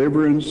shall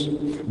deliverance,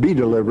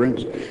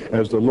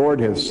 as the Lord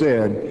hath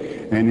said,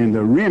 and in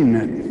the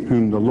remnant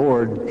whom the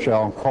Lord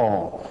shall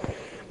call.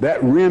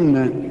 That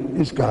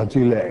remnant is God's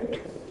elect.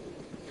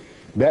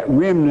 That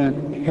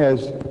remnant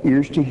has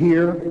ears to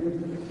hear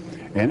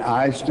and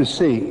eyes to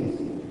see.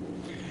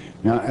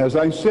 Now, as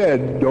I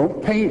said,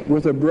 don't paint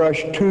with a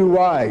brush too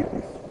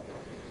wide.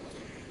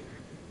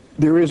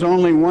 There is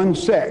only one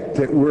sect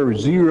that we're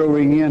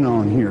zeroing in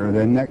on here,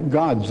 and that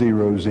God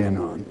zeroes in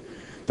on.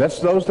 That's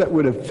those that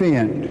would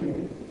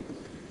offend,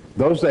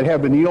 those that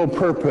have an ill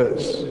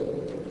purpose,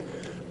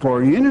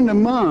 For in and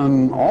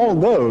among all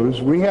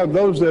those, we have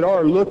those that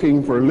are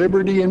looking for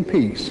liberty and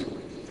peace.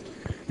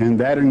 And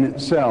that in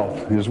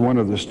itself is one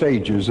of the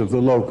stages of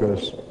the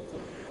locust,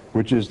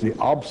 which is the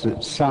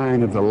opposite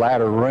sign of the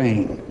latter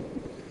rain,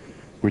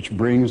 which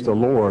brings the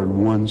Lord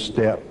one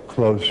step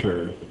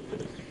closer.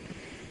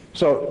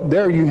 So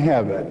there you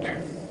have it.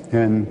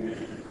 And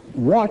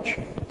watch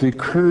the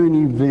current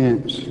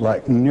events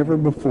like never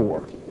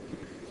before.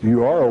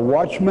 You are a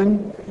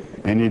watchman,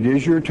 and it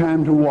is your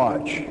time to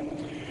watch.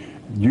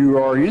 You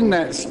are in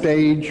that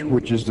stage,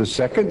 which is the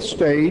second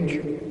stage,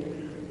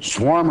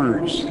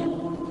 swarmers.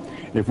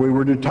 If we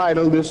were to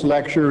title this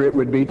lecture, it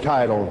would be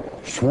titled,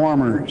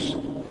 Swarmers,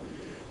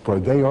 for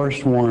they are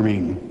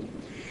swarming.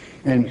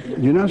 And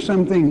you know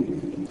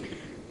something?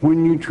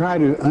 When you try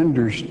to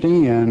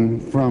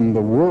understand from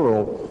the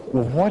world,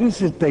 well, what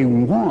is it they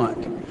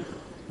want?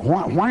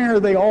 Why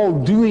are they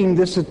all doing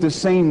this at the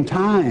same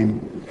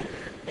time?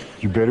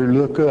 You better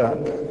look up.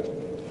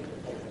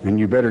 And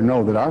you better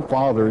know that our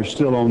Father is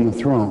still on the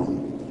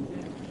throne.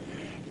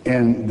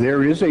 And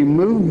there is a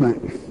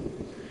movement.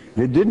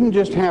 It didn't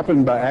just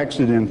happen by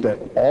accident that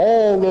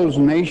all those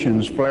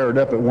nations flared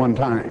up at one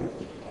time.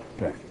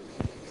 Okay.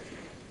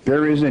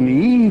 There is an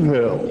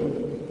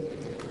evil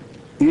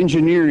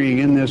engineering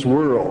in this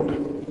world.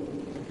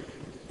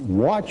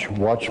 Watch,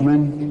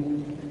 watchmen.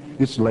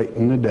 It's late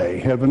in the day.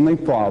 Heavenly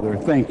Father,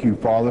 thank you,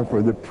 Father,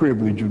 for the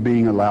privilege of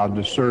being allowed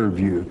to serve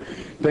you.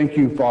 Thank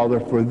you, Father,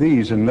 for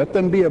these, and let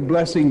them be a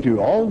blessing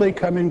to all they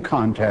come in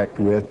contact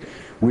with.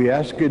 We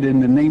ask it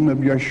in the name of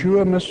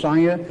Yeshua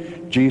Messiah,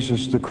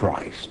 Jesus the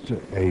Christ.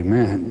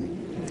 Amen.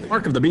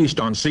 Mark of the Beast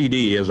on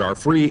CD is our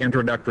free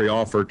introductory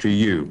offer to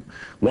you.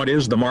 What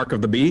is the Mark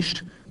of the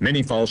Beast?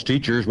 Many false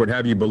teachers would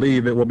have you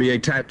believe it will be a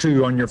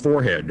tattoo on your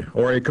forehead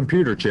or a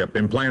computer chip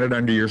implanted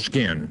under your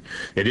skin.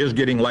 It is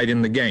getting late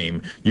in the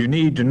game. You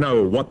need to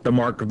know what the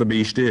Mark of the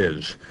Beast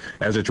is.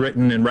 As it's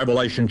written in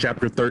Revelation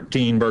chapter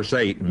 13, verse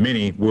 8,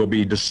 many will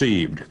be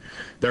deceived.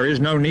 There is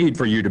no need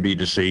for you to be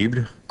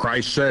deceived.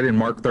 Christ said in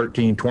Mark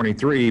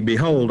 13:23,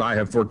 "Behold, I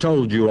have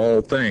foretold you all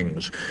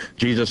things."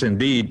 Jesus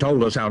indeed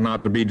told us how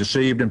not to be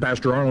deceived, and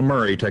Pastor Arnold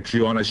Murray takes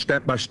you on a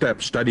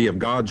step-by-step study of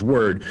God's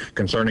Word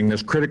concerning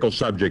this critical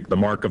subject, the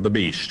Mark of the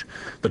Beast.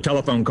 The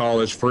telephone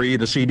call is free.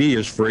 The CD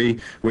is free.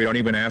 We don't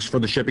even ask for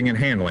the shipping and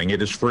handling.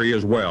 It is free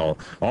as well.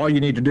 All you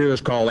need to do is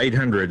call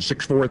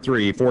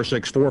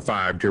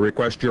 800-643-4645 to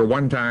request your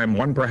one-time,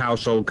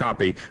 one-per-household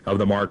copy of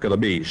the Mark of the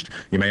Beast.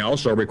 You may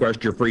also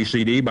request your free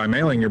CD by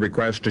mailing your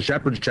request to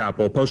Shepherd's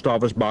Chapel, Post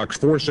Office Box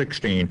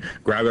 416,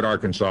 Gravette,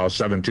 Arkansas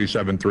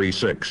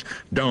 72736.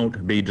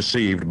 Don't be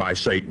deceived by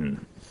Satan.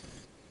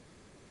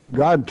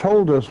 God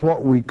told us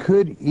what we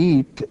could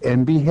eat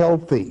and be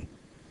healthy.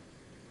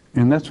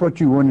 And that's what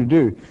you want to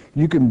do.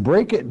 You can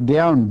break it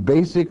down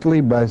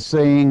basically by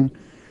saying,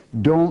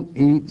 don't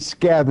eat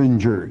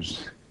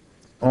scavengers.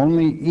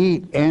 Only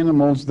eat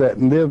animals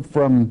that live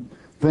from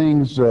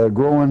things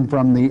growing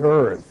from the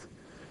earth.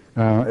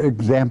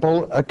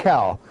 Example, a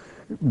cow.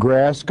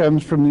 Grass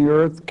comes from the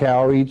earth.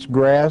 Cow eats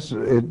grass.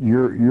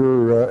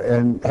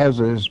 And has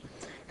a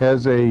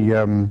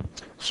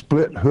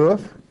split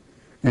hoof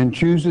and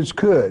chews its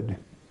cud.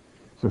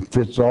 So it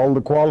fits all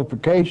the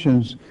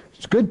qualifications.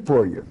 It's good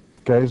for you,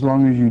 okay, as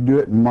long as you do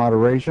it in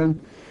moderation.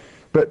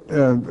 But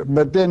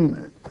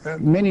then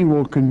many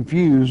will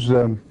confuse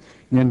in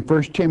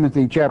 1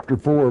 Timothy chapter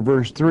 4,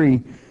 verse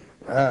 3,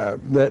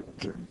 that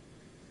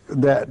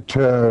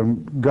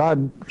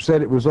God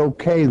said it was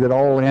okay that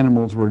all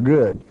animals were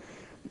good.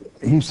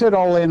 He said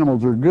all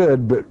animals are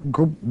good, but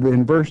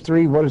in verse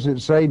 3, what does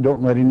it say?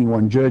 Don't let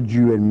anyone judge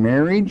you in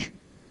marriage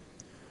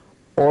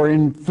or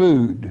in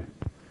food.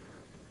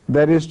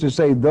 That is to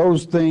say,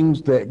 those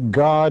things that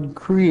God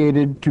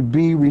created to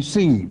be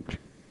received.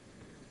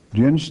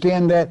 Do you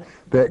understand that?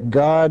 That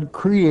God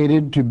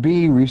created to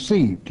be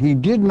received. He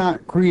did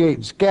not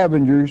create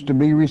scavengers to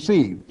be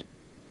received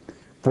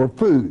for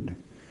food.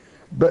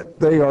 But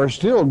they are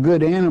still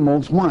good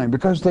animals. Why?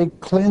 Because they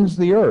cleanse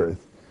the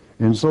earth.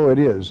 And so it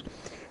is.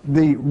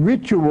 The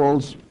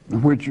rituals,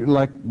 which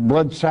like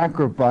blood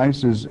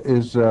sacrifice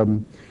is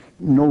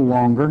no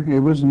longer.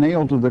 It was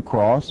nailed to the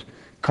cross.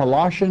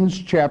 Colossians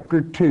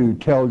chapter 2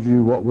 tells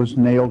you what was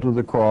nailed to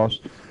the cross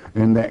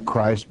and that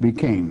Christ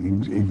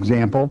became.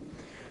 Example,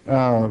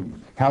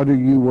 how do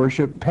you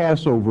worship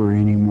Passover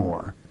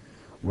anymore?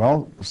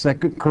 Well,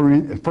 1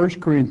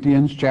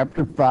 Corinthians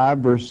chapter 5,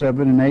 verse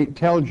 7 and 8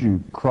 tells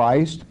you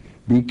Christ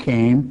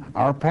became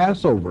our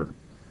Passover,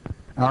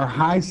 our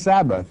high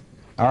Sabbath,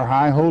 our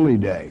high holy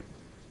day.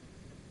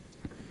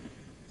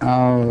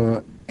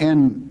 And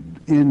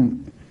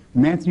in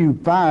Matthew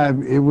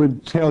 5, it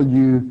would tell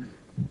you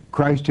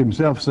Christ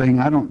himself saying,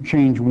 I don't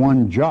change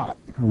one jot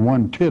or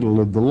one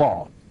tittle of the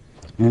law.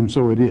 And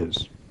so it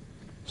is.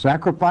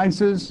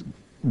 Sacrifices,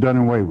 done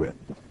away with.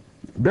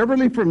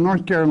 Beverly from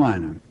North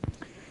Carolina.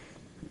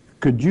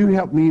 Could you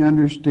help me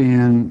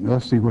understand,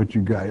 let's see what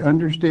you got.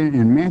 Understand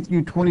in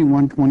Matthew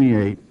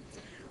 21:28,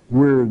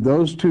 where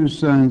those two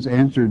sons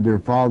answered their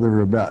father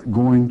about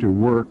going to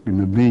work in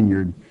the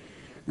vineyard,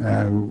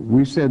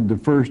 We said the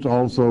first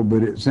also,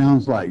 but it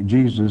sounds like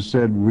Jesus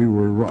said we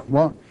were wrong.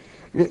 Well,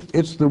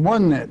 it's the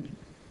one that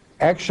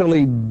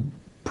actually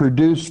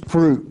produced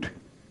fruit.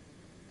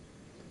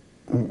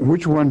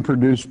 Which one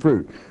produced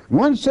fruit?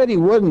 One said he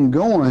wasn't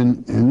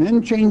going and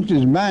then changed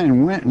his mind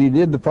and went and he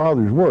did the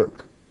Father's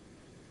work.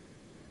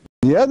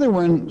 The other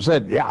one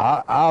said,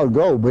 yeah, I'll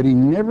go, but he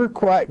never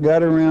quite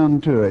got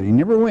around to it. He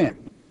never went.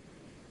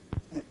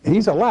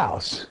 He's a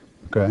louse,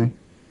 okay?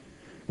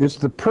 It's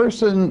the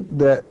person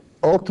that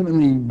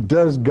ultimately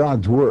does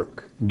God's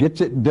work, gets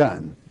it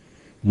done.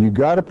 You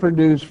got to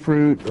produce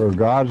fruit or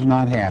God's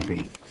not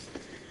happy.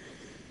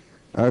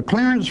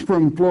 Clarence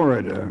from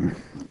Florida.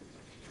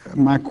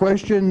 My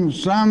question,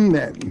 some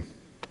that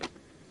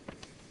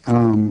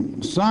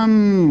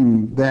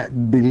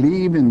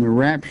believe in the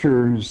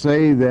rapture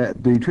say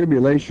that the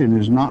tribulation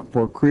is not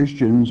for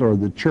Christians or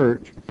the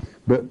church,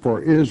 but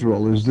for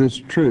Israel. Is this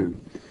true?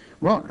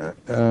 Well,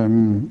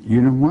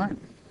 you know what?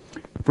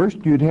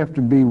 First, you'd have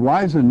to be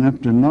wise enough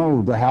to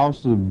know the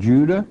house of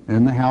Judah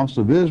and the house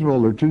of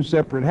Israel are two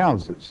separate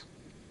houses.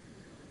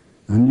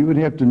 And you would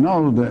have to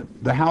know that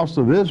the house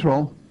of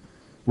Israel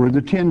were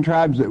the 10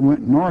 tribes that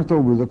went north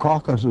over the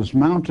Caucasus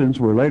Mountains,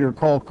 were later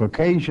called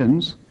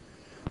Caucasians,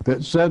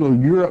 that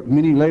settled Europe,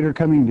 many later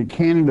coming to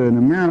Canada and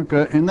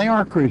America, and they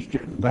are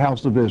Christian, the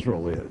house of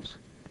Israel is.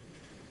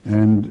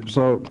 And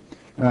so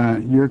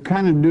you're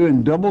kind of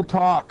doing double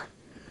talk,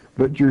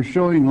 but you're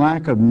showing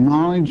lack of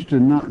knowledge to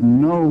not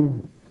know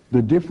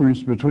the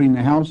difference between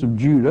the house of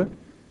Judah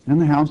and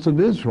the house of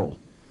Israel.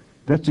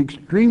 That's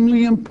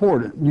extremely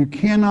important. You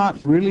cannot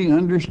really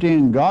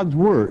understand God's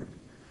Word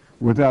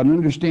without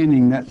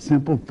understanding that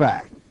simple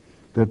fact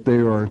that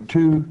there are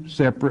two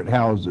separate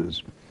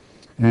houses.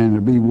 And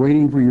to be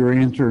waiting for your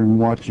answer and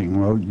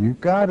watching. Well,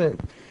 you've got it.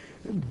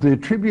 The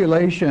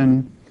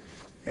tribulation,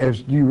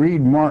 as you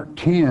read Mark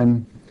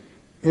 10,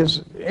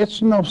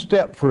 it's no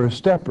step for a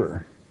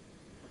stepper.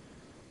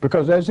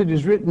 Because as it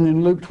is written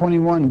in Luke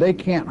 21, they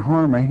can't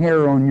harm a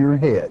hair on your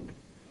head.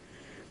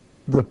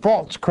 The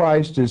false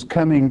Christ is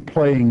coming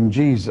playing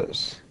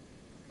Jesus.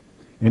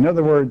 In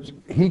other words,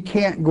 he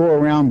can't go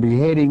around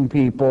beheading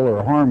people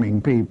or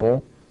harming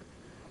people,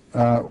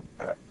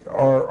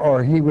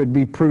 or he would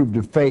be proved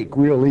a fake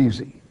real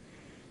easy.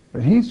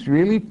 But he's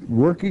really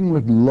working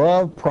with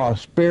love,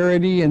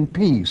 prosperity, and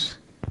peace.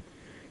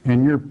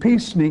 And your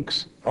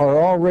peaceniks are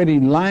already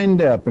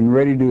lined up and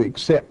ready to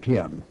accept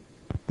him.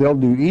 They'll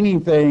do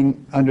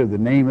anything under the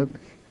name of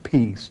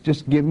peace.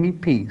 Just give me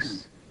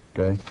peace.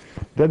 Okay?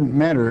 Doesn't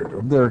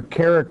matter their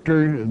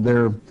character,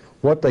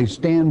 what they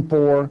stand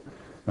for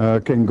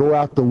can go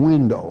out the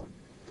window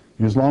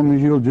as long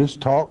as you'll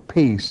just talk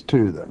peace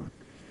to them.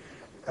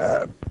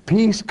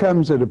 Peace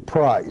comes at a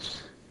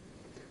price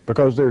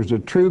because there's a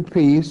true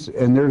peace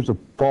and there's a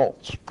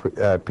false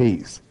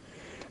peace.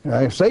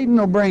 Satan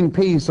will bring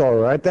peace, all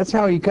right. That's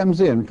how he comes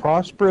in,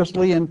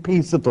 prosperously and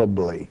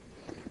peaceably.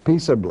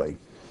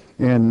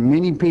 And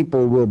many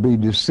people will be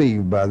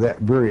deceived by that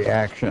very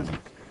action.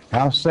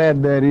 How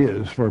sad that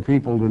is for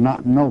people to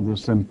not know the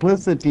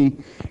simplicity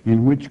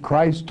in which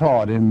Christ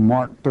taught in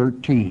Mark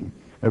 13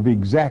 of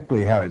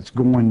exactly how it's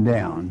going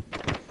down.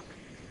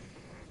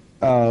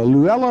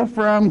 Luella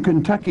from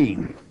Kentucky.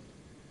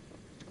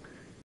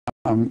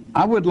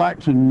 I would like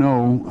to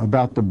know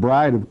about the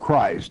Bride of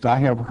Christ. I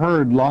have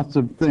heard lots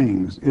of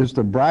things. Is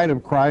the Bride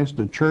of Christ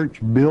a church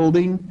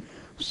building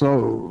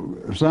so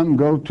some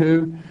go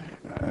to?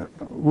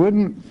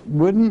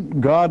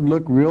 Wouldn't God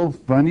look real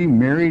funny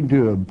married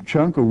to a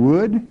chunk of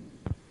wood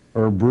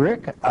or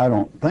brick? I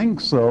don't think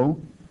so.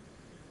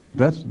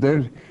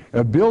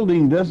 A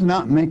building does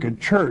not make a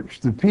church.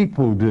 The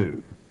people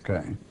do.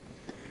 Okay.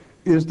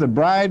 Is the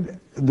bride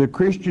the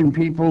Christian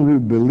people who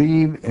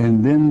believe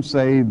and then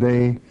say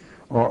they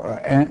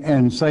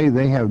and say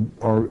they have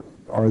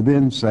are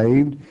then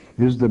saved?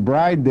 Is the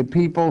bride the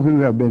people who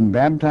have been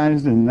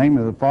baptized in the name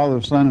of the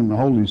Father, Son, and the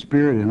Holy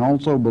Spirit and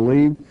also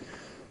believe?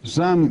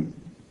 Some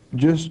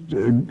just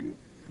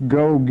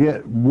go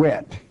get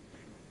wet.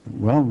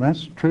 Well,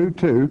 that's true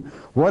too.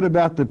 What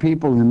about the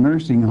people in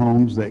nursing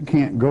homes that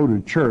can't go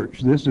to church?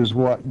 This is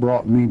what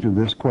brought me to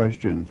this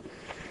question.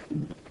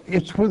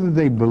 It's whether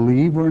they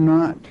believe or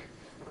not.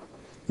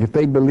 If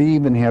they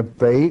believe and have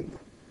faith,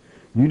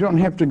 you don't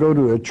have to go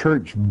to a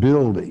church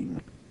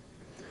building.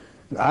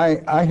 I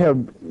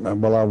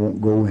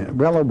won't go in.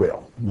 Well, I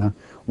will. Now,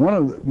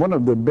 one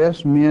of the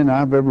best men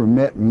I've ever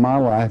met in my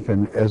life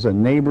and as a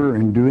neighbor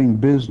and doing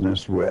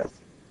business with.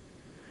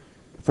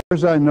 As far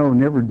as I know,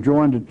 never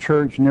joined a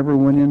church, never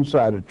went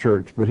inside a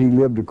church, but he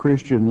lived a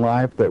Christian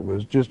life that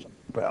was just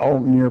all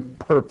near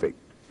perfect.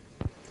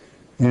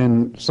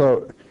 And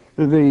so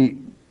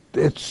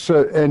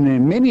and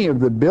in many of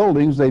the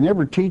buildings, they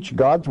never teach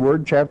God's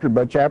Word chapter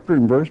by chapter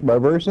and verse by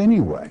verse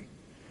anyway.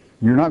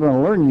 You're not going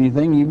to learn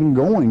anything even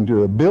going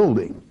to a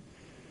building.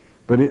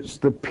 But it's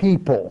the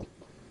people.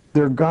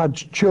 They're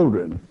God's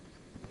children.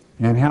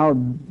 And how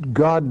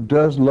God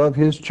does love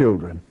his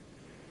children.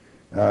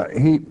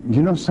 You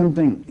know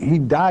something? He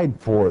died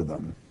for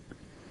them.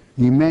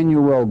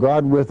 Emmanuel,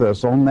 God with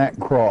us on that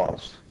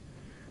cross.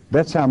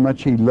 That's how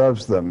much he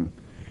loves them.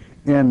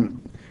 And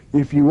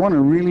if you want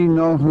to really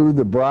know who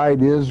the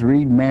bride is,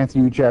 read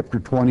Matthew chapter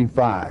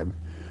 25.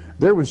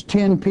 There was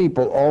 10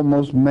 people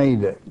almost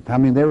made it. I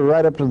mean, they were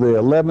right up to the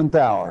 11th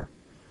hour.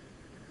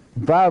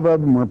 5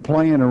 of them were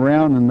playing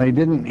around, and they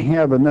didn't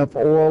have enough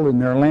oil in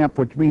their lamp,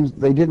 which means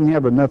they didn't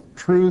have enough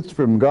truth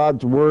from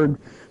God's Word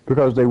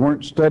because they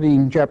weren't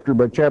studying chapter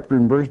by chapter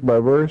and verse by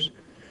verse.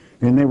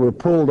 And they were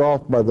pulled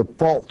off by the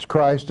false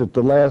Christ at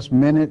the last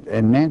minute,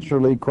 and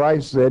naturally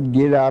Christ said,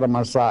 "Get out of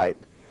my sight.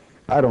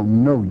 I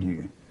don't know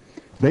you."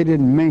 They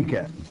didn't make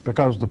it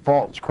because the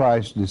false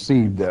Christ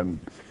deceived them.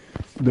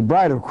 The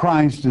bride of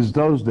Christ is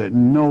those that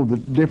know the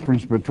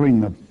difference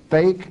between the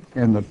fake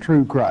and the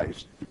true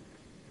Christ.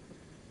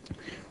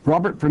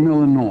 Robert from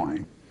Illinois.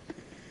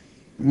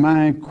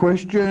 My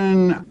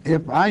question,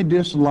 if I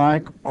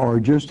dislike or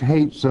just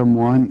hate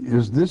someone,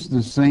 is this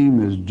the same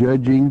as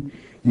judging,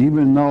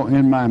 even though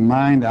in my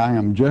mind I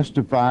am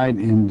justified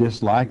in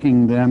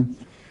disliking them?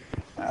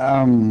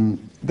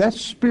 That's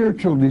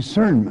spiritual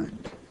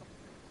discernment,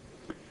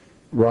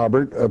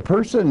 Robert. A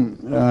person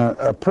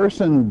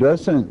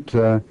doesn't.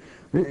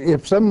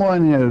 If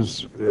someone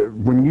is,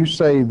 when you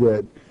say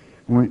that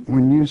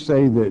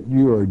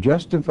you are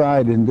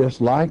justified in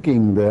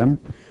disliking them,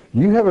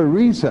 you have a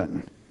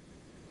reason.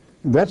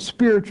 That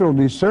spiritual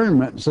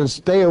discernment says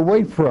stay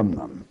away from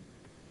them.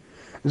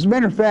 As a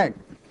matter of fact,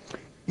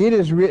 it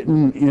is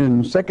written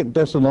in 2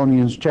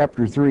 Thessalonians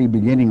chapter 3,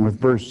 beginning with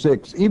verse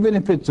 6, even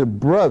if it's a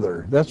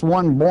brother, that's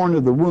one born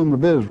of the womb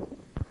of Israel,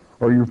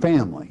 or your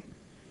family.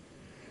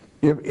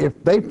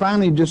 If they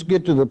finally just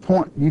get to the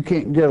point you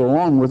can't get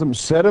along with them,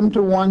 set them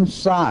to one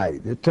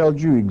side. It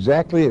tells you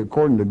exactly,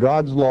 according to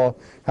God's law,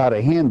 how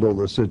to handle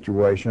the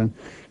situation.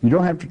 You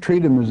don't have to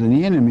treat them as an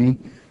enemy,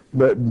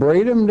 but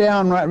braid them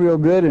down right real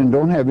good and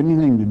don't have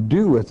anything to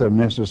do with them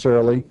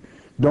necessarily.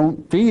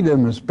 Don't feed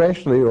them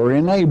especially or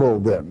enable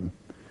them.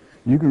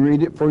 You can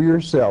read it for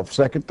yourself.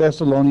 2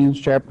 Thessalonians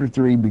chapter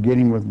 3,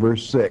 beginning with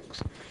verse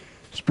 6.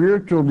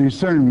 Spiritual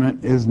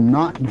discernment is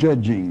not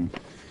judging.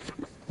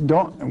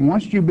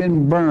 Once you've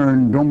been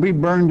burned, don't be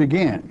burned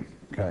again.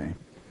 Okay.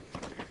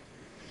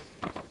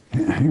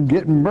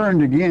 Getting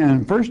burned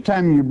again, first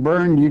time you're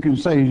burned, you can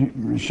say,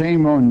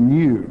 shame on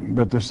you.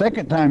 But the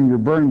second time you're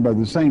burned by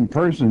the same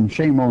person,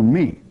 shame on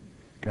me.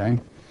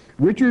 Okay.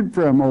 Richard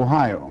from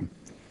Ohio.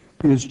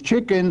 Is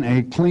chicken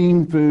a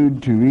clean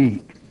food to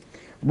eat?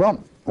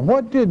 Well,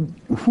 when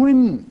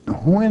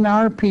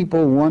our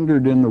people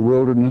wandered in the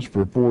wilderness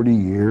for 40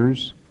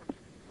 years,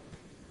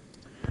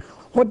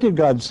 what did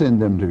God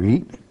send them to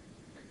eat?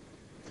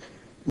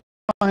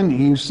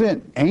 He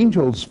sent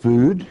angels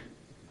food,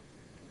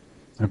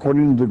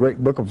 according to the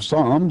great book of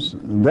Psalms.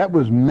 That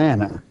was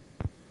manna,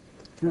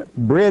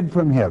 bread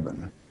from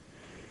heaven.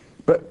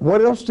 But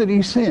what else did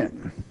he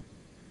send?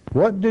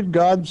 What did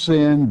God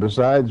send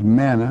besides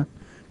manna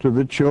to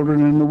the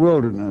children in the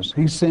wilderness?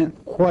 He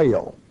sent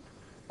quail.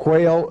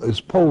 Quail is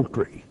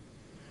poultry.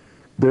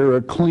 They're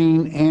a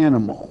clean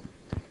animal.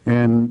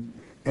 And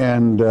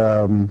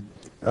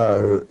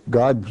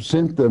God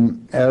sent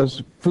them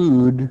as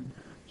food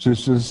to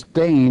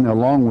sustain,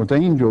 along with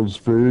angels'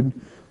 food,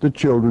 the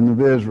children of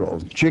Israel.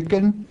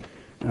 Chicken,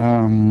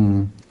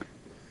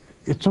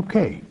 it's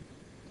okay.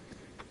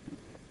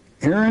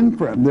 Aaron,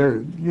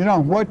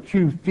 what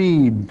you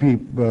feed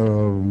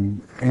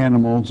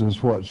animals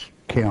is what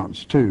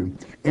counts too.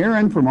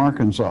 Aaron from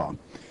Arkansas.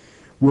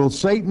 Will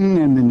Satan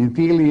and the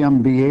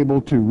Nephilim be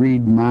able to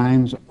read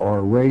minds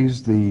or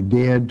raise the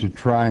dead to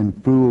try and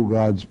fool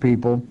God's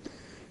people?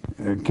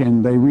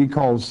 Can they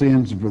recall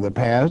sins for the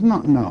past?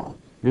 No.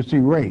 It's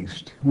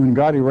erased. When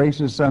God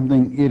erases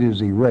something, it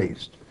is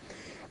erased.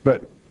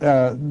 But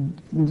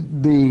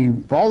the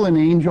fallen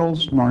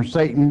angels nor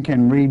Satan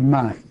can read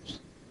minds.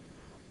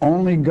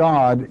 Only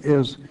God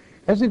is,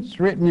 as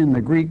it's written in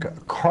the Greek,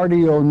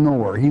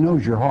 kardionor. He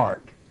knows your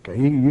heart. Okay?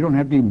 You don't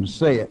have to even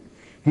say it.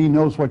 He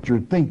knows what you're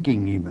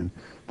thinking even.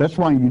 That's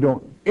why you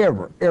don't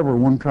ever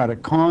want to try to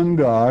con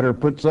God or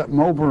put something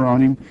over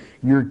on him.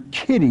 You're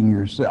kidding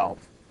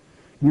yourself.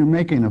 You're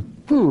making a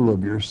fool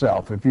of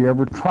yourself if you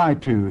ever try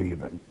to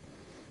even.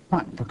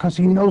 Why? Because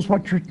he knows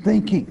what you're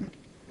thinking.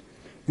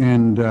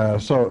 And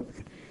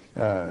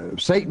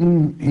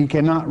Satan, he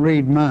cannot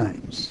read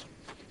minds.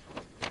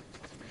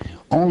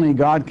 Only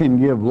God can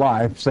give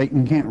life.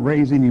 Satan can't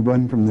raise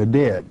anyone from the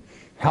dead.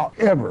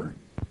 However,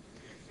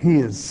 he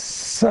is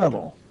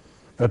subtle,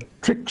 a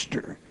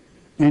trickster,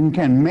 and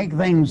can make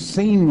things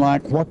seem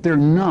like what they're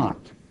not.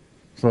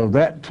 So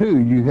that too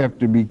you have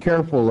to be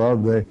careful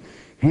of. The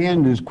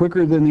hand is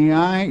quicker than the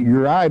eye.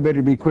 Your eye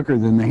better be quicker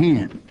than the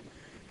hand.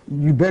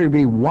 You better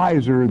be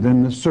wiser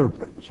than the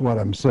serpent, is what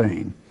I'm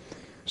saying.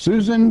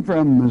 Susan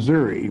from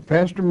Missouri.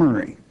 Pastor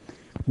Murray,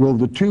 will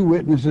the two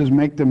witnesses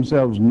make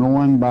themselves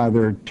known by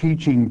their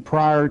teaching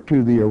prior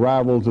to the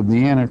arrivals of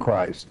the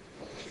Antichrist?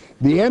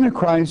 The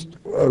Antichrist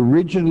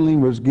originally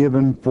was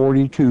given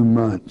 42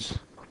 months,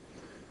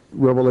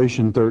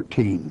 Revelation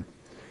 13.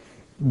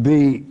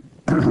 The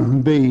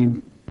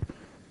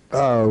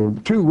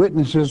two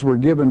witnesses were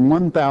given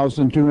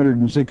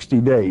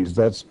 1,260 days.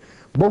 That's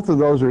Both of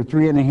those are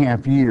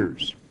 3.5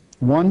 years.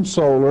 One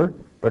solar,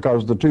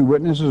 because the two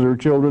witnesses are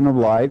children of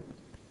light.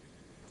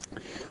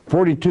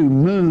 42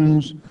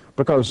 moons,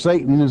 because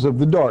Satan is of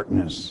the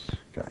darkness.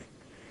 Okay.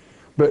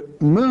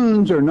 But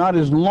moons are not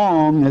as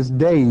long as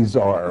days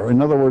are. In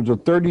other words, a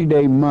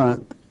 30-day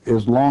month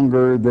is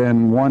longer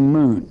than one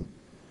moon.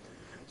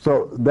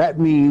 So that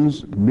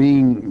means,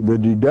 the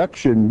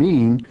deduction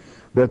being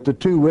that the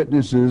two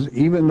witnesses,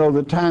 even though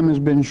the time has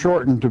been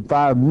shortened to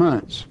 5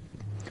 months,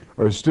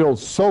 are still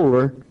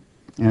solar,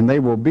 and they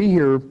will be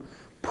here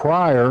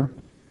prior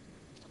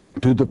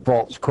to the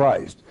false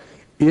Christ.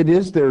 It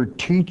is their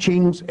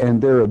teachings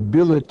and their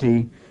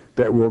ability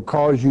that will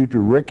cause you to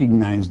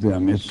recognize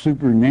them. It's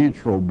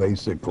supernatural,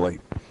 basically.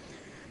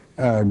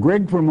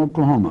 Greg from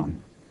Oklahoma,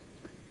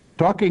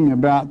 talking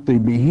about the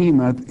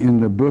behemoth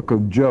in the book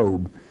of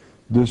Job,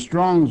 the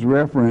Strong's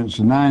reference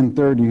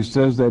 930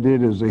 says that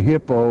it is a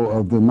hippo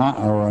of the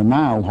or a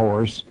Nile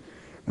horse,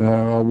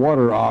 a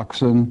water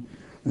oxen,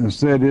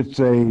 said it's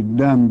a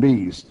dumb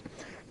beast.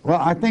 Well,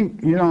 I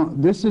think,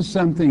 this is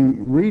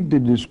something, read the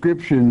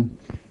description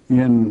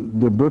in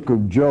the book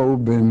of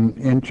Job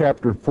in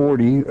chapter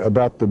 40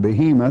 about the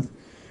behemoth.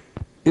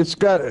 It's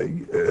got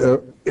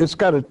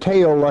a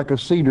tail like a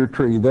cedar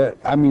tree.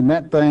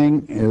 That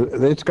thing,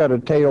 it's got a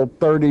tail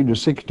 30 to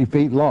 60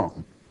 feet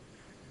long.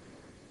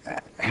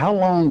 How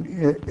long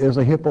is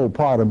a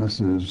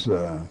hippopotamus's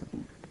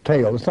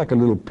tail? It's like a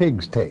little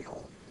pig's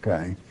tail,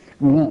 okay?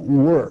 It won't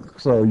work,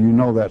 so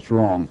that's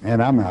wrong,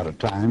 and I'm out of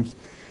time.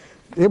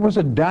 It was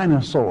a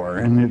dinosaur,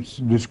 and it's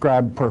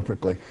described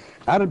perfectly.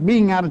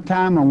 Being out of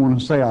time, I want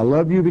to say I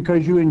love you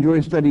because you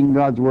enjoy studying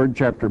God's Word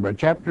chapter by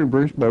chapter,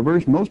 verse by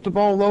verse. Most of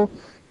all, though,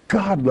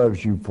 God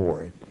loves you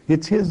for it.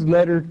 It's His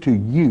letter to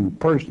you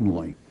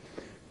personally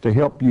to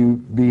help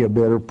you be a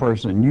better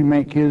person. You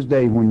make His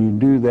day when you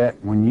do that.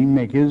 When you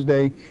make His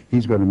day,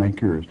 He's going to make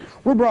yours.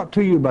 We're brought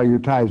to you by your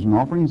tithes and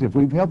offerings. If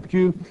we've helped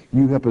you,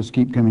 you help us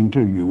keep coming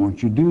to you.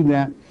 Once you do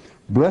that,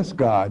 bless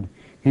God.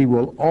 He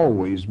will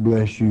always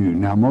bless you.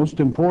 Now, most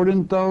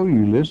important, though,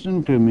 you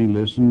listen to me,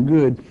 listen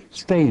good.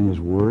 Stay in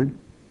His Word.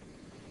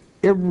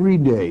 Every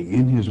day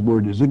in His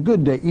Word is a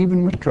good day,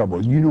 even with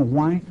trouble. You know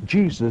why?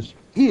 Jesus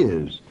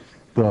is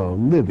the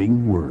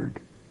living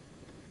Word.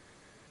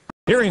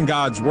 Hearing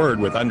God's Word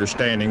with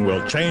understanding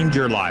will change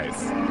your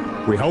life.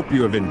 We hope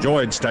you have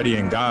enjoyed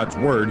studying God's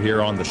Word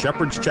here on the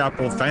Shepherd's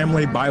Chapel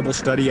Family Bible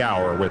Study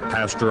Hour with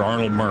Pastor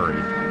Arnold Murray.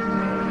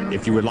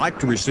 If you would like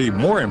to receive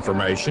more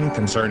information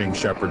concerning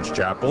Shepherd's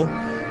Chapel,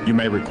 you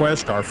may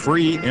request our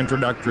free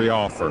introductory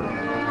offer.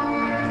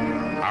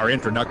 Our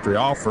introductory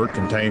offer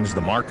contains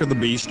the Mark of the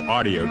Beast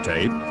audio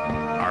tape,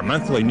 our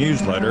monthly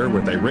newsletter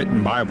with a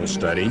written Bible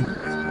study,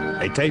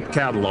 a tape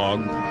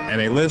catalog,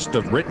 and a list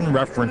of written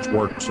reference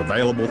works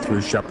available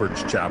through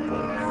Shepherd's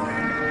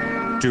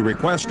Chapel. To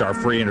request our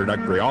free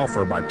introductory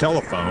offer by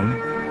telephone,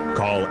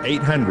 call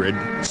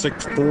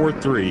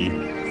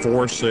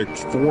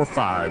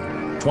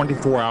 800-643-4645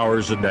 24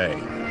 hours a day.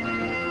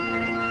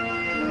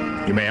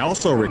 You may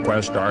also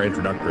request our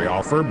introductory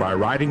offer by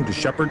writing to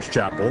Shepherd's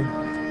Chapel,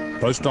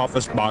 Post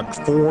Office Box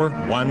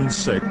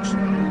 416,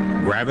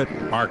 Gravette,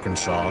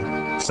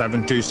 Arkansas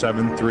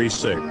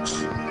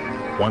 72736.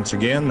 Once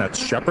again, that's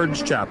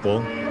Shepherd's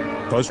Chapel,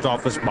 Post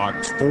Office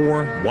Box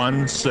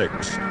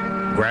 416,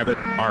 Gravette,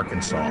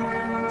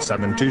 Arkansas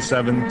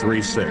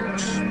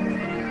 72736.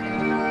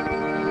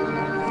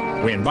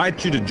 We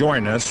invite you to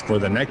join us for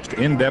the next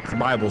in-depth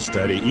Bible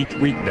study each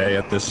weekday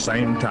at this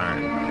same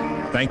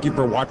time. Thank you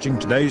for watching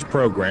today's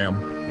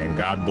program, and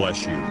God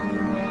bless you.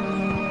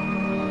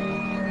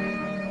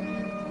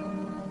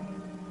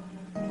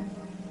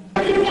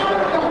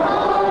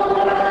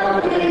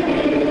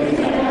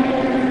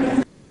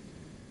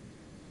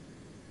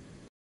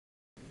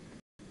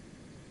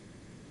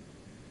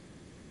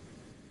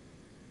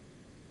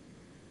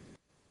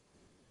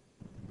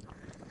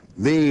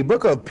 The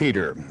book of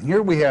Peter.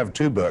 Here we have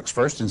two books,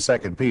 1st and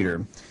 2nd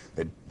Peter,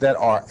 that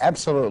are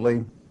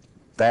absolutely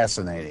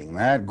fascinating.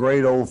 That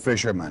great old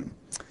fisherman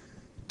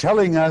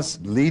telling us,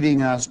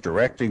 leading us,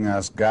 directing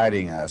us,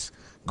 guiding us,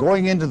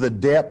 going into the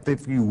depth,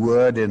 if you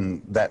would,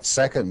 in that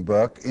second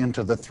book,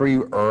 into the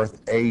 3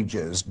 earth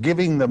ages,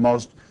 giving the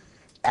most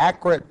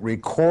accurate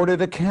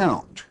recorded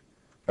account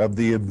of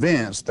the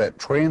events that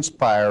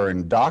transpire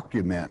and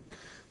document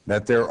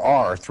that there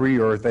are 3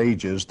 earth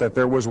ages, that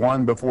there was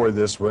one before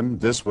this one,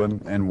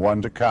 and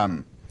one to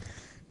come.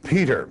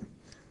 Peter,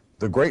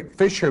 the great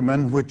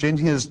fisherman, which in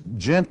his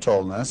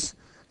gentleness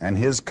and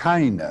his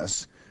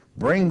kindness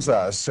brings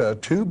us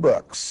 2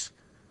 books,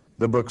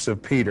 the books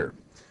of Peter,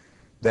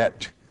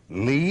 that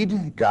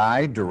lead,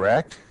 guide,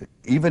 direct,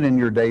 even in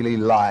your daily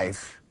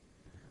life,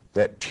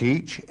 that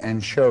teach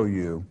and show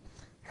you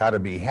how to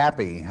be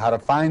happy, how to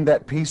find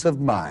that peace of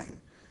mind,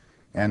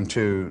 and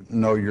to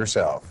know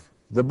yourself.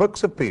 The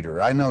books of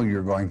Peter, I know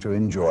you're going to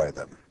enjoy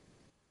them.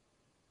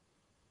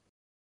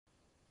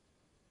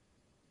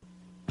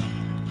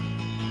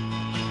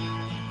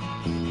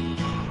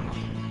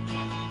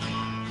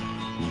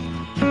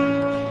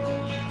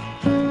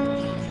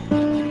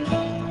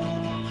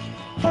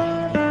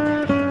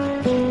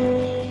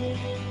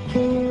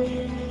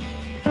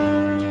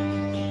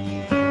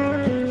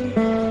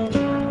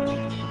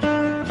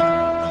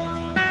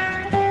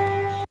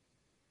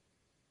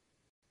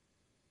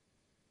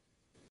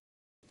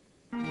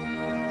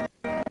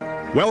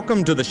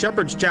 Welcome to the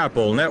Shepherd's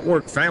Chapel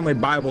Network Family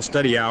Bible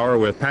Study Hour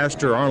with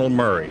Pastor Arnold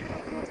Murray.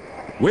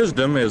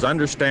 Wisdom is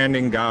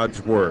understanding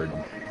God's Word.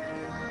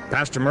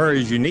 Pastor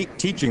Murray's unique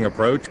teaching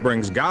approach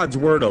brings God's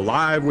Word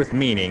alive with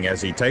meaning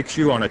as he takes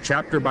you on a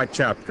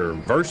chapter-by-chapter,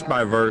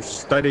 verse-by-verse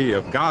study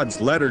of God's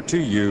letter to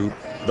you,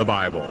 the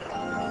Bible.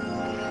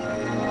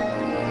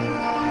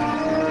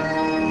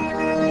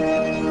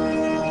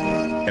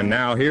 And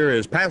now here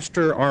is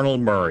Pastor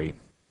Arnold Murray.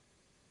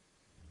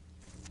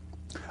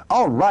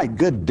 All right,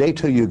 good day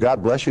to you.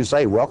 God bless you.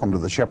 Say welcome to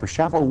the Shepherd's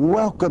Chapel.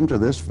 Welcome to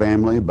this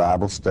Family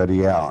Bible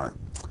Study Hour.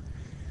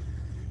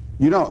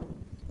 You know,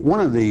 one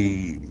of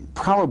the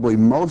probably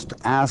most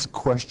asked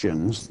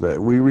questions that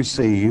we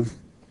receive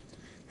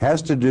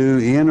has to do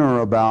in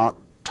or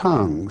about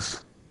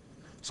tongues.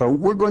 So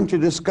we're going to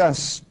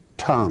discuss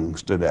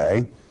tongues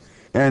today.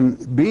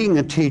 And being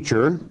a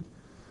teacher,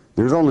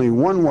 there's only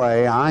one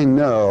way I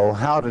know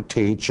how to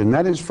teach, and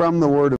that is from the Word of